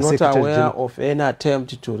that your Secretary General... I'm not aware of any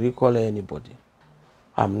attempt to recall anybody.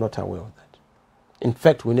 I'm not aware of that. In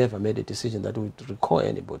fact, we never made a decision that we would recall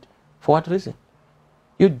anybody. For what reason?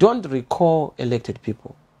 You don't recall elected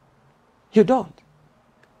people. You don't.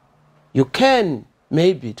 You can,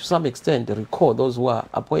 maybe, to some extent, recall those who are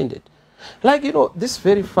appointed. Like, you know, this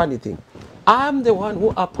very funny thing. I'm the one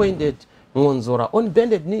who appointed Ngonzora on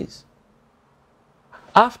bended knees,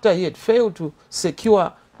 after he had failed to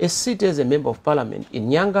secure a seat as a member of parliament in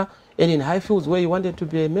Nyanga and in Highfields, where he wanted to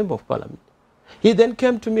be a member of parliament. He then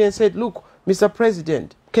came to me and said, look, Mr.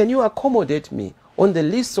 President, can you accommodate me on the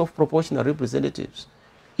list of proportional representatives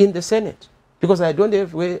in the Senate? Because I don't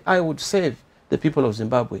have where I would save the people of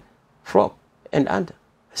Zimbabwe from and under.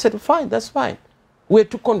 I said, fine, that's fine. We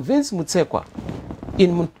had to convince Mutsekwa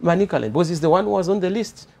in Manicaland, because he's the one who was on the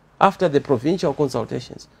list after the provincial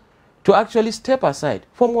consultations, to actually step aside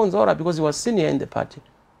for Monzora because he was senior in the party.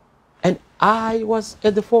 And I was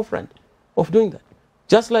at the forefront of doing that.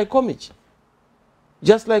 Just like Komich,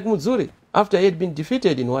 just like Muzuri, after he had been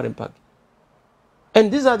defeated in Warren Park.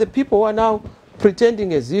 And these are the people who are now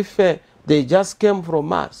pretending as if they just came from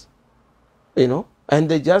Mars, you know, and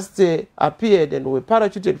they just appeared and were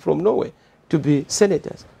parachuted from nowhere to be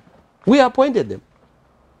senators. We appointed them.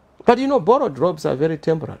 But you know, borrowed robes are very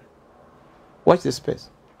temporary. Watch the space.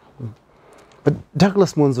 But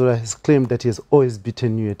Douglas Monzora has claimed that he has always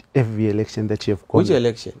beaten you at every election that you have gone. Which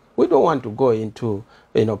election? We don't want to go into,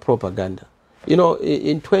 you know, propaganda. You know,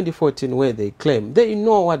 in 2014, where they claim, they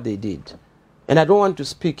know what they did. And I don't want to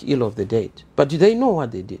speak ill of the dead, but they know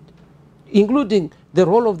what they did, including the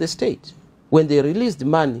role of the state when they released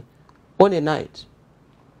money on a night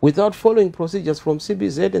without following procedures from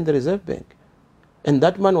CBZ and the Reserve Bank. And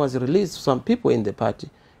that money was released to some people in the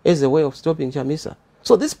party as a way of stopping Chamisa.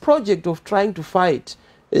 So this project of trying to fight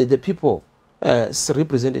the people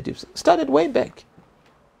representatives started way back.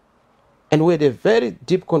 And we had a very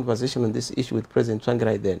deep conversation on this issue with President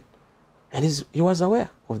Tsvangirai then. And he was aware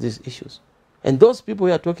of these issues. And those people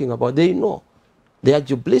we are talking about, they know their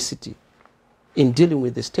duplicity in dealing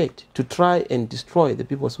with the state to try and destroy the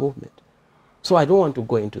people's movement. So I don't want to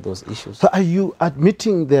go into those issues. So are you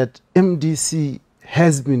admitting that MDC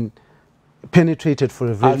has been penetrated for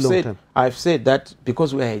a very long time? I've said that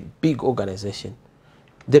because we are a big organization.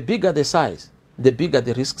 The bigger the size, the bigger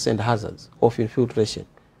the risks and hazards of infiltration.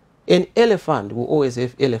 An elephant will always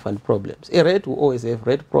have elephant problems. A rat will always have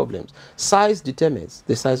rat problems. Size determines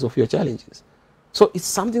the size of your challenges. So it's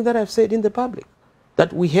something that I've said in the public,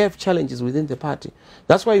 that we have challenges within the party.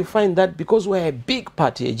 That's why you find that because we're a big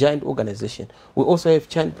party, a giant organization, we also have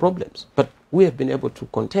giant problems. But we have been able to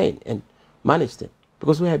contain and manage them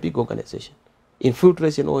because we're a big organization.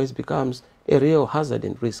 Infiltration always becomes a real hazard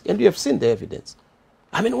and risk. And you have seen the evidence.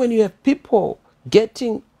 I mean, when you have people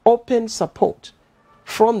getting open support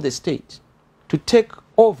from the state to take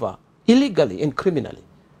over illegally and criminally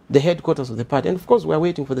the headquarters of the party. And of course, we are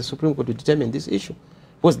waiting for the Supreme Court to determine this issue.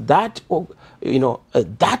 Because that, you know,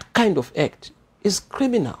 that kind of act is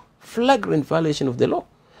criminal, flagrant violation of the law.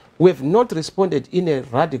 We have not responded in a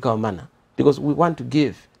radical manner because we want to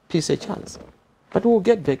give peace a chance. But we will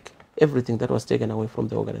get back everything that was taken away from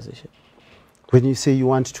the organization. When you say you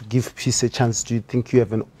want to give peace a chance, do you think you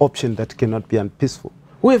have an option that cannot be unpeaceful?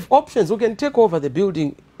 We have options. We can take over the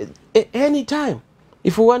building any time.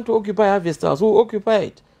 If we want to occupy Harvest House, we'll occupy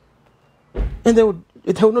it. And they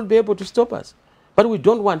will not be able to stop us. But we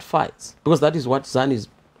don't want fights, because that is what ZAN is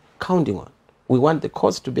counting on. We want the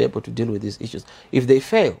courts to be able to deal with these issues. If they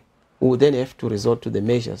fail, we will then have to resort to the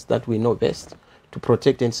measures that we know best to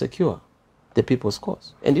protect and secure the people's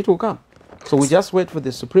cause. And it will come. So we just wait for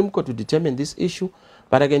the Supreme Court to determine this issue.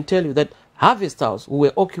 But I can tell you that Harvest House, we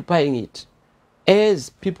were occupying it as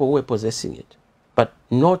people who were possessing it, but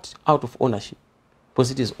not out of ownership, because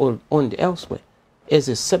it is all owned elsewhere as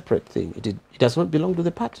a separate thing. It does not belong to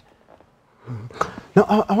the party.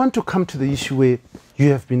 Now, I want to come to the issue where you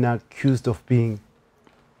have been accused of being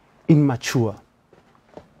immature.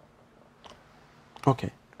 Okay.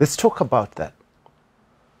 Let's talk about that.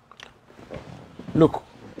 Look,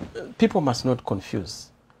 people must not confuse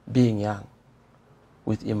being young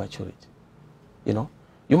with immaturity. You know?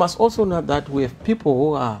 You must also know that we have people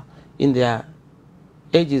who are in their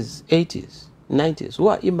ages, 80s, 90s, who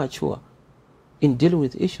are immature in dealing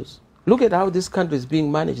with issues. Look at how this country is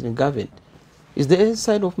being managed and governed. It's the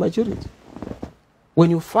sign of maturity. When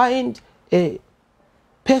you find a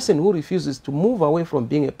person who refuses to move away from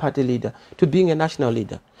being a party leader to being a national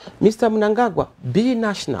leader, Mr. Mnangagwa, be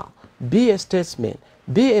national, be a statesman,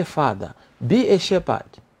 be a father, be a shepherd.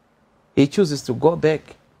 He chooses to go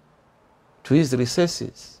back to his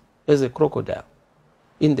recesses as a crocodile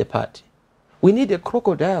in the party. We need a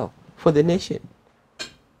crocodile for the nation.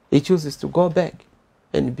 He chooses to go back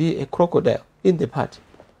and be a crocodile in the party.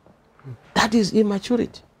 That is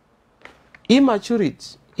immaturity.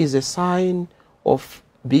 Immaturity is a sign of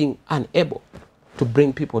being unable to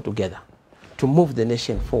bring people together, to move the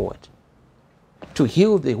nation forward, to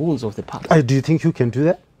heal the wounds of the past. Do you think you can do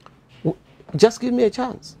that? Just give me a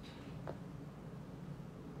chance.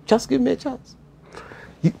 Just give me a chance.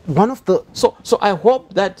 So I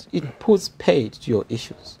hope that it puts paid to your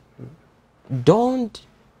issues. Don't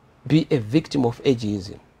be a victim of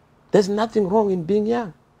ageism. There's nothing wrong in being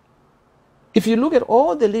young. If you look at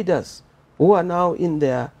all the leaders who are now in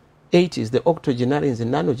their 80s, the octogenarians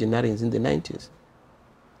and nonagenarians in the 90s,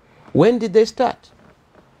 when did they start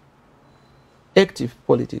active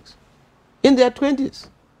politics? In their 20s.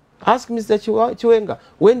 Ask Mr. Chiwenga,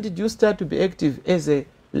 when did you start to be active as a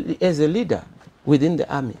leader within the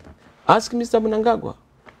army? Ask Mr. Mnangagwa,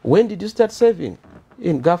 when did you start serving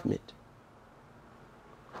in government?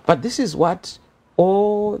 But this is what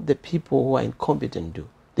all the people who are incompetent do.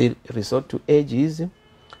 They resort to ageism,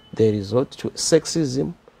 they resort to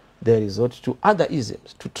sexism, they resort to other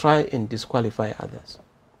isms to try and disqualify others.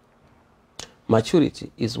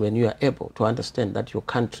 Maturity is when you are able to understand that your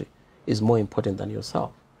country is more important than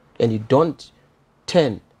yourself, and you don't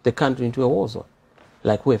turn the country into a war zone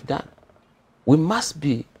like we have done. We must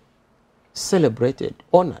be celebrated,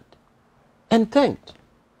 honored, and thanked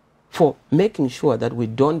for making sure that we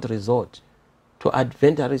don't resort to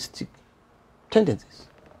adventuristic tendencies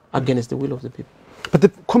against the will of the people. But the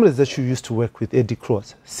comrades that you used to work with, Eddie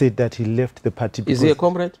Cross, said that he left the party because... Is he a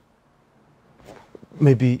comrade?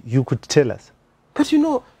 Maybe you could tell us. But you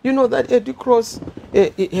know that Eddie Cross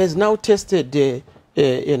has now tested the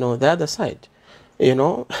other side. Eddie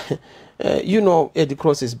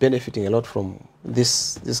Cross is benefiting a lot from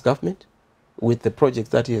this government with the projects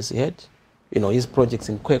that he has had. His projects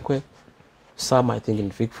in Kwekwe, some I think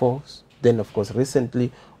in Vic Falls. Then of course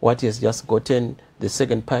recently what he has just gotten, the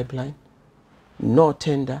second pipeline. No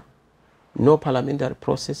tender, no parliamentary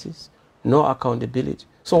processes, no accountability.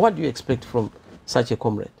 So what do you expect from such a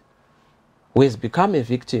comrade who has become a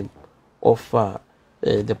victim of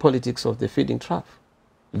the politics of the feeding trough,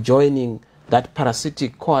 joining that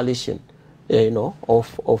parasitic coalition,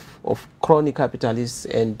 of crony capitalists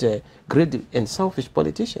and greedy and selfish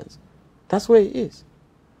politicians? That's where he is.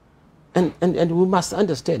 And we must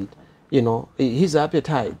understand, his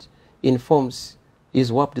appetite informs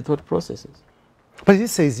his warped thought processes. But he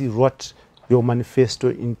says he wrote your manifesto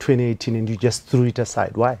in 2018 and you just threw it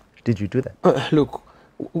aside. Why did you do that? Look,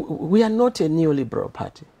 we are not a neoliberal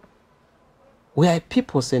party. We are a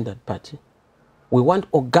people-centered party. We want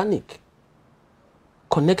organic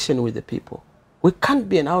connection with the people. We can't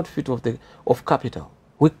be an outfit of capital.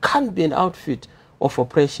 We can't be an outfit of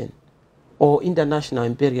oppression or international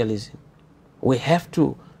imperialism. We have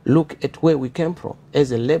to look at where we came from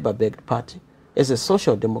as a labor-backed party, as a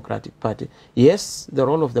social democratic party. Yes, the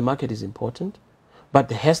role of the market is important, but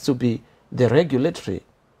there has to be the regulatory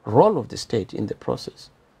role of the state in the process.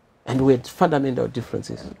 And we had fundamental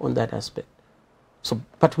differences on that aspect.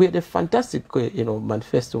 But we had a fantastic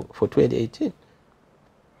manifesto for 2018.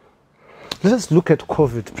 Let us look at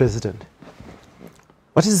COVID, President.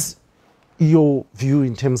 What is your view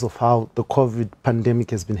in terms of how the COVID pandemic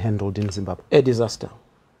has been handled in Zimbabwe? A disaster.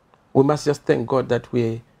 We must just thank God that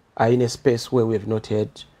we are in a space where we have not had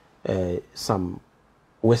some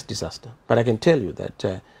worse disaster. But I can tell you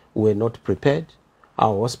that we're not prepared.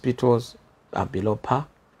 Our hospitals are below par.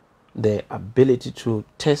 The ability to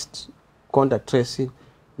test, contact tracing,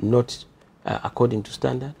 not according to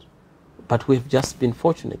standard. But we've just been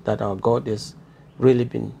fortunate that our God has really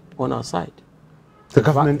been on our side.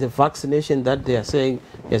 The vaccination that they are saying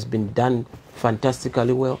has been done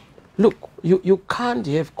fantastically well. Look, you can't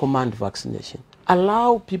have command vaccination.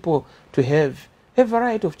 Allow people to have a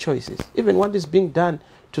variety of choices, even what is being done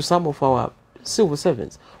to some of our civil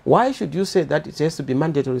servants. Why should you say that it has to be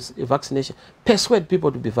mandatory vaccination? Persuade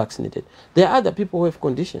people to be vaccinated. There are other people who have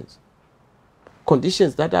conditions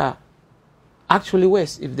that are actually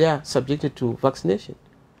worse if they are subjected to vaccination.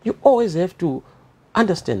 You always have to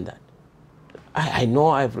understand that. I know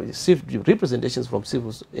I've received representations from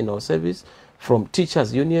civil service, from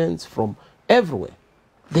teachers' unions, from everywhere.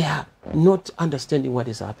 They are not understanding what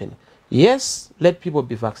is happening. Yes, let people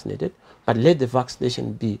be vaccinated, but let the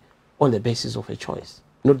vaccination be on the basis of a choice.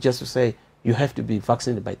 Not just to say you have to be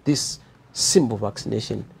vaccinated by this simple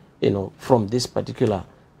vaccination, from this particular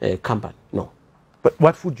company. No. But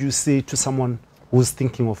what would you say to someone who's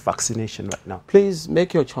thinking of vaccination right now? Please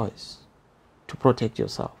make your choice to protect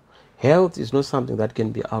yourself. Health is not something that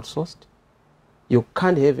can be outsourced. You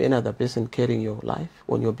can't have another person carrying your life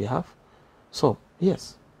on your behalf. So,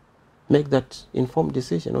 yes, make that informed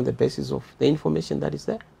decision on the basis of the information that is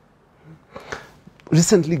there.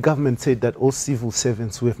 Recently, government said that all civil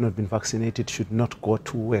servants who have not been vaccinated should not go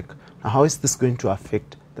to work. Now, how is this going to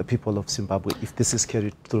affect the people of Zimbabwe if this is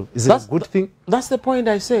carried through? Is it a good thing? That's the point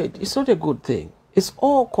I said. It's not a good thing. It's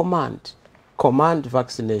all command. Command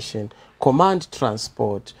vaccination, command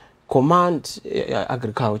transport, command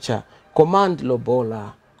agriculture, command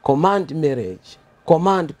lobola, command marriage,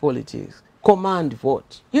 command politics, command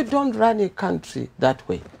vote. You don't run a country that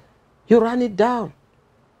way. You run it down.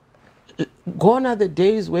 Gone are the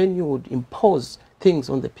days when you would impose things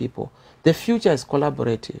on the people. The future is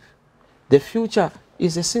collaborative. The future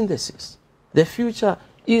is a synthesis. The future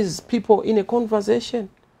is people in a conversation.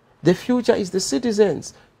 The future is the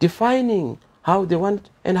citizens defining how they want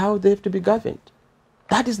and how they have to be governed.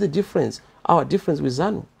 That is the difference, our difference with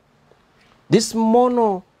ZANU. This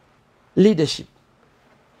mono leadership,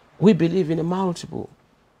 we believe in a multiple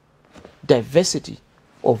diversity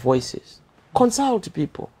of voices. Consult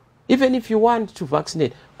people. Even if you want to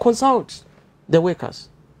vaccinate, consult the workers.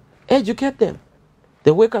 Educate them.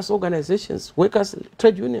 The workers' organizations, workers'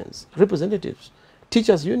 trade unions, representatives,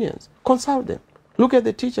 teachers' unions, consult them. Look at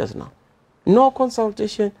the teachers now. No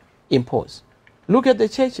consultation, impose. Look at the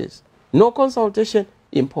churches. No consultation,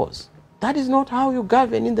 impose. That is not how you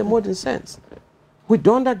govern in the modern sense. We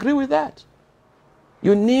don't agree with that.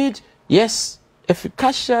 You need, yes,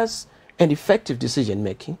 efficacious and effective decision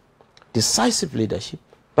making, decisive leadership,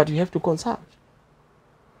 but you have to consult.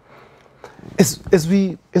 As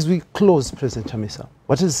we close, President Chamisa,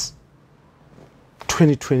 what is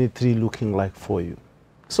 2023 looking like for you?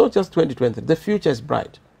 So just 2023, the future is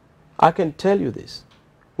bright. I can tell you this.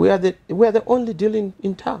 We are the only deal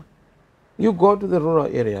in town. You go to the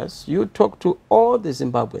rural areas, you talk to all the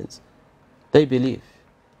Zimbabweans. They believe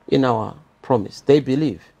in our promise. They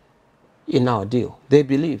believe in our deal. They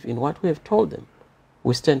believe in what we have told them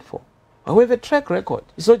we stand for. And we have a track record.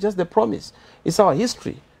 It's not just the promise. It's our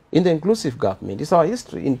history in the inclusive government. It's our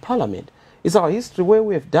history in parliament. It's our history where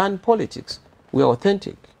we have done politics. We are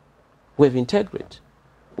authentic. We have integrity.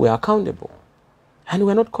 We are accountable. And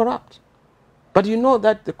we are not corrupt. But you know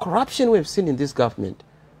that the corruption we have seen in this government,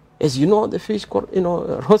 as you know, the fish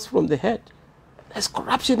rose from the head. There's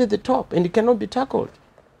corruption at the top, and it cannot be tackled.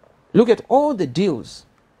 Look at all the deals.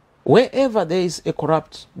 Wherever there is a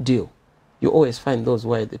corrupt deal, you always find those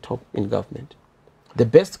who are at the top in government. The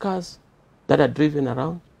best cars that are driven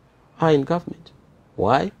around are in government.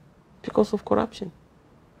 Why? Because of corruption.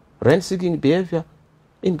 Rent-seeking behavior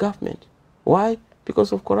in government. Why?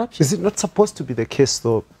 Because of corruption. Is it not supposed to be the case,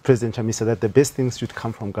 though, President Chamisa, that the best things should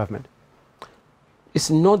come from government? It's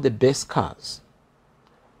not the best cars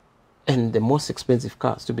and the most expensive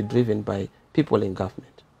cars to be driven by people in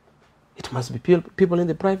government. It must be people in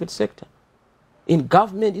the private sector. In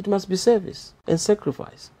government, it must be service and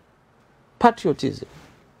sacrifice, patriotism,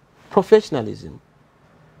 professionalism,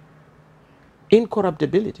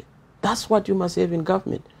 incorruptibility. That's what you must have in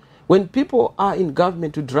government. When people are in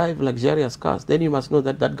government to drive luxurious cars, then you must know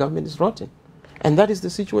that that government is rotten. And that is the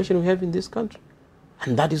situation we have in this country.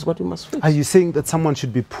 And that is what we must fix. Are you saying that someone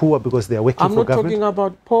should be poor because they are working for government? I'm not talking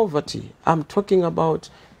about poverty. I'm talking about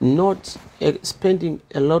not spending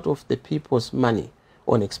a lot of the people's money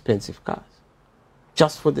on expensive cars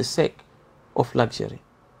just for the sake of luxury.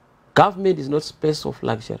 Government is not a place of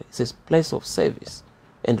luxury. It's a place of service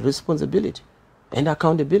and responsibility and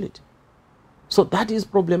accountability. So that is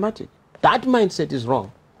problematic. That mindset is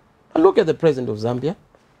wrong. And look at the president of Zambia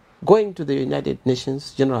going to the United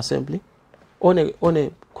Nations General Assembly on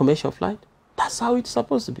a commercial flight. That's how it's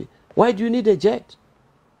supposed to be. Why do you need a jet?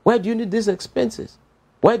 Why do you need these expenses?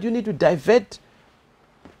 Why do you need to divert,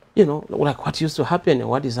 like what used to happen and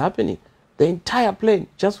what is happening? The entire plane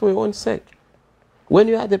just for your own sake. When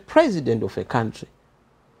you are the president of a country,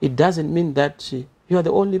 it doesn't mean that you are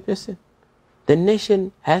the only person. The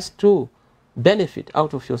nation has to benefit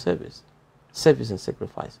out of your service and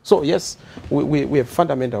sacrifice. So yes, we have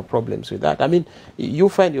fundamental problems with that. I mean, you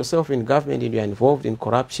find yourself in government and you are involved in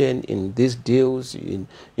corruption, in these deals, you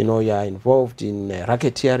are involved in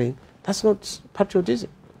racketeering. That's not patriotism.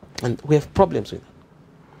 And we have problems with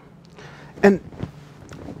that. And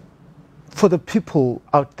for the people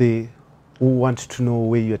out there who want to know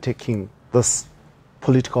where you're taking this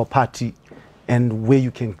political party and where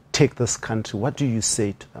you can take this country, what do you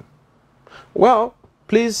say to them? Well,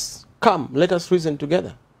 please come, let us reason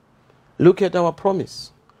together. Look at our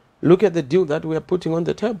promise. Look at the deal that we are putting on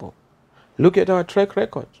the table. Look at our track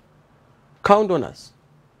record. Count on us.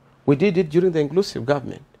 We did it during the inclusive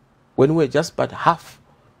government when we were just about half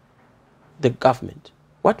the government.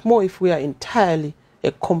 What more if we are entirely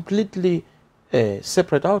a completely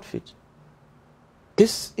separate outfit?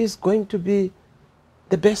 This is going to be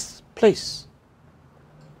the best place,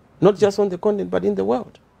 not just on the continent, but in the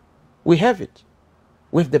world. We have it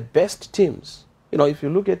with the best teams. If you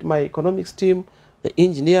look at my economics team, the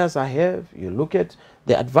engineers I have, you look at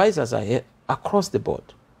the advisors I have across the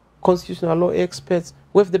board, constitutional law experts,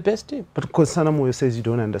 we have the best team. But Kosana Moyo says you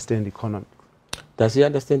don't understand economics. Does he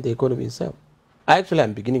understand the economy himself? Actually,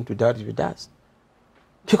 I'm beginning to doubt if he does.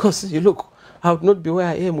 Because you look, I would not be where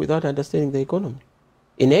I am without understanding the economy.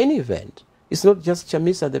 In any event, it's not just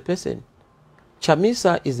Chamisa the person.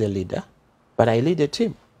 Chamisa is a leader, but I lead a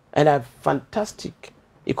team. And I have fantastic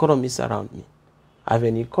economists around me. I have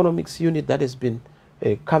an economics unit that has been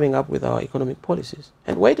coming up with our economic policies.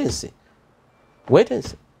 And wait and see. Wait and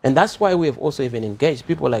see. And that's why we have also even engaged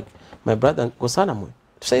people like my brother Gosanamwe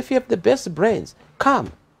to say, if you have the best brains,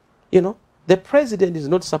 come. You know, the president is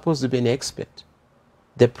not supposed to be an expert.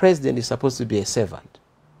 The president is supposed to be a servant.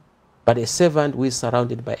 But a servant who is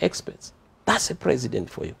surrounded by experts. That's a president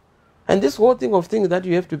for you. And this whole thing of things that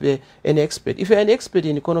you have to be an expert. If you're an expert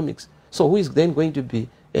in economics, so who is then going to be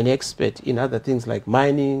an expert in other things like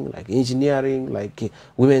mining, like engineering, like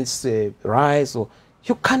women's rights? Or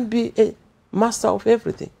you can't be a master of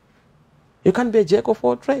everything. You can't be a jack of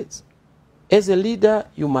all trades. As a leader,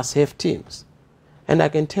 you must have teams. And I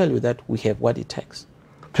can tell you that we have what it takes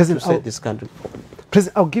President, to set this country forward.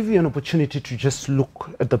 President, I'll give you an opportunity to just look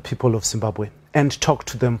at the people of Zimbabwe and talk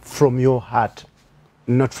to them from your heart.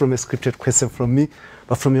 Not from a scripted question from me,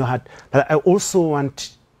 but from your heart. But I also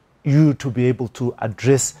want you to be able to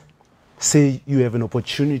address, say you have an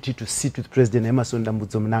opportunity to sit with President Emmerson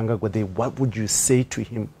Mnangagwa, what would you say to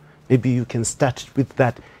him? Maybe you can start with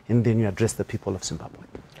that and then you address the people of Zimbabwe.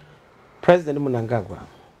 President Mnangagwa,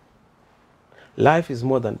 life is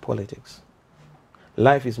more than politics.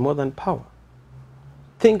 Life is more than power.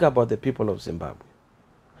 Think about the people of Zimbabwe.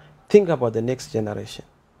 Think about the next generation.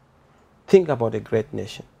 Think about a great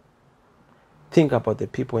nation. Think about the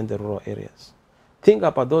people in the rural areas. Think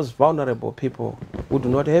about those vulnerable people who do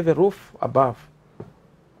not have a roof above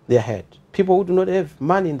their head. People who do not have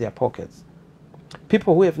money in their pockets.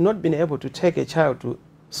 People who have not been able to take a child to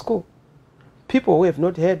school. People who have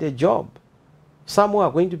not had a job. Some who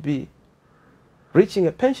are going to be reaching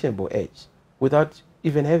a pensionable age without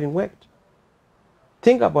even having worked.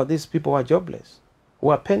 Think about these people who are jobless, who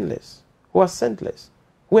are penniless, who are scentless,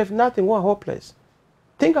 who have nothing, who are hopeless.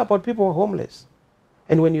 Think about people who are homeless.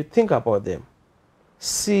 And when you think about them,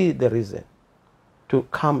 see the reason to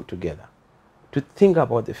come together, to think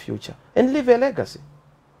about the future, and leave a legacy.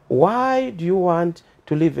 Why do you want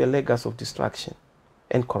to leave a legacy of destruction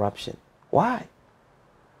and corruption? Why?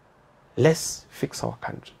 Let's fix our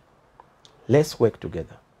country. Let's work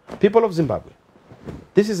together. People of Zimbabwe,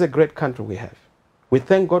 this is a great country we have. We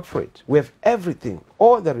thank God for it. We have everything,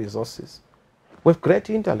 all the resources. We have great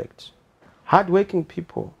intellect, hardworking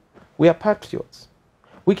people. We are patriots.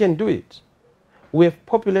 We can do it. We have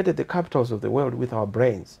populated the capitals of the world with our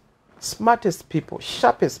brains. Smartest people,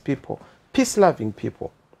 sharpest people, peace-loving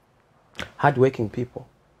people, hardworking people.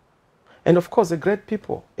 And of course, a great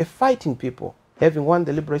people, a fighting people, having won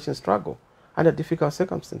the liberation struggle under difficult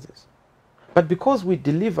circumstances. But because we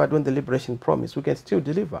delivered on the liberation promise, we can still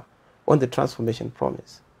deliver on the transformation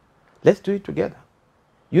promise. Let's do it together.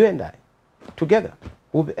 You and I, together,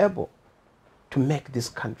 will be able to make this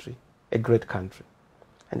country a great country.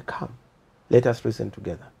 And come, let us reason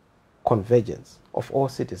together. Convergence of all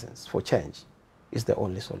citizens for change is the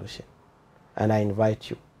only solution. And I invite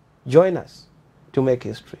you, join us to make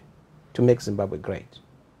history, to make Zimbabwe great.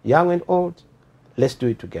 Young and old, let's do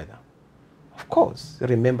it together. Of course,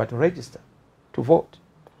 remember to register, to vote.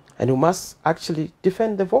 And we must actually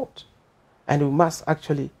defend the vote. And we must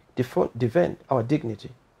actually defend our dignity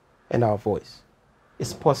and our voice.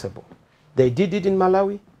 It's possible. They did it in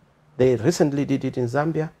Malawi. They recently did it in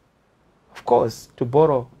Zambia. Of course, to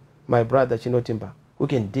borrow my brother Chinotimba, we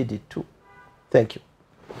can did it too. Thank you.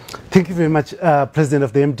 Thank you very much, President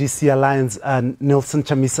of the MDC Alliance, Nelson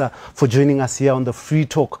Chamisa, for joining us here on the Free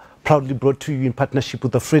Talk, proudly brought to you in partnership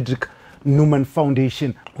with the Frederick Newman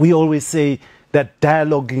Foundation. We always say that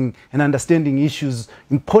dialoguing and understanding issues,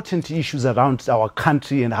 important issues around our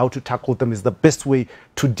country and how to tackle them is the best way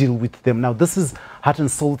to deal with them. Now, this is Heart and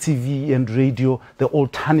Soul TV and radio, the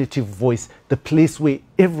alternative voice, the place where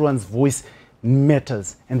everyone's voice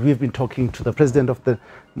matters. And we've been talking to the president of the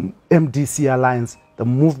MDC Alliance, the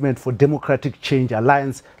Movement for Democratic Change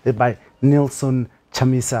Alliance, led by Nelson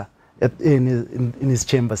Chamisa in his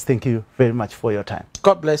chambers. Thank you very much for your time.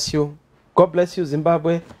 God bless you. God bless you,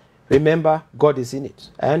 Zimbabwe. Remember, God is in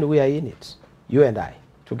it, and we are in it. You and I.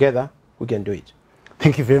 Together, we can do it.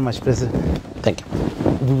 Thank you very much, President. Thank you.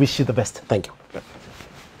 We wish you the best. Thank you.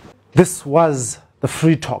 This was the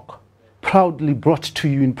Free Talk, proudly brought to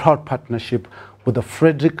you in proud partnership with the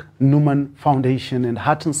Frederick Newman Foundation and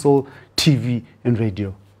Heart and Soul TV and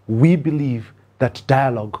radio. We believe that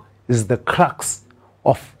dialogue is the crux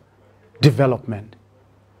of development.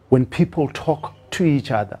 When people talk to each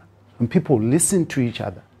other, when people listen to each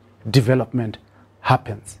other, development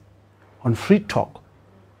happens. On Free Talk,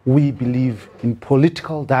 we believe in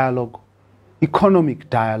political dialogue, economic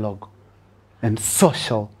dialogue, and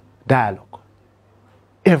social dialogue.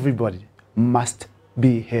 Everybody must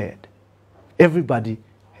be heard. Everybody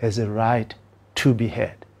has a right to be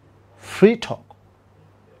heard. Free talk,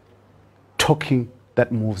 talking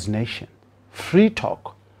that moves nation. Free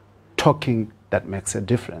talk, talking that makes a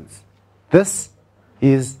difference. This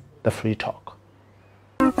is the Free Talk.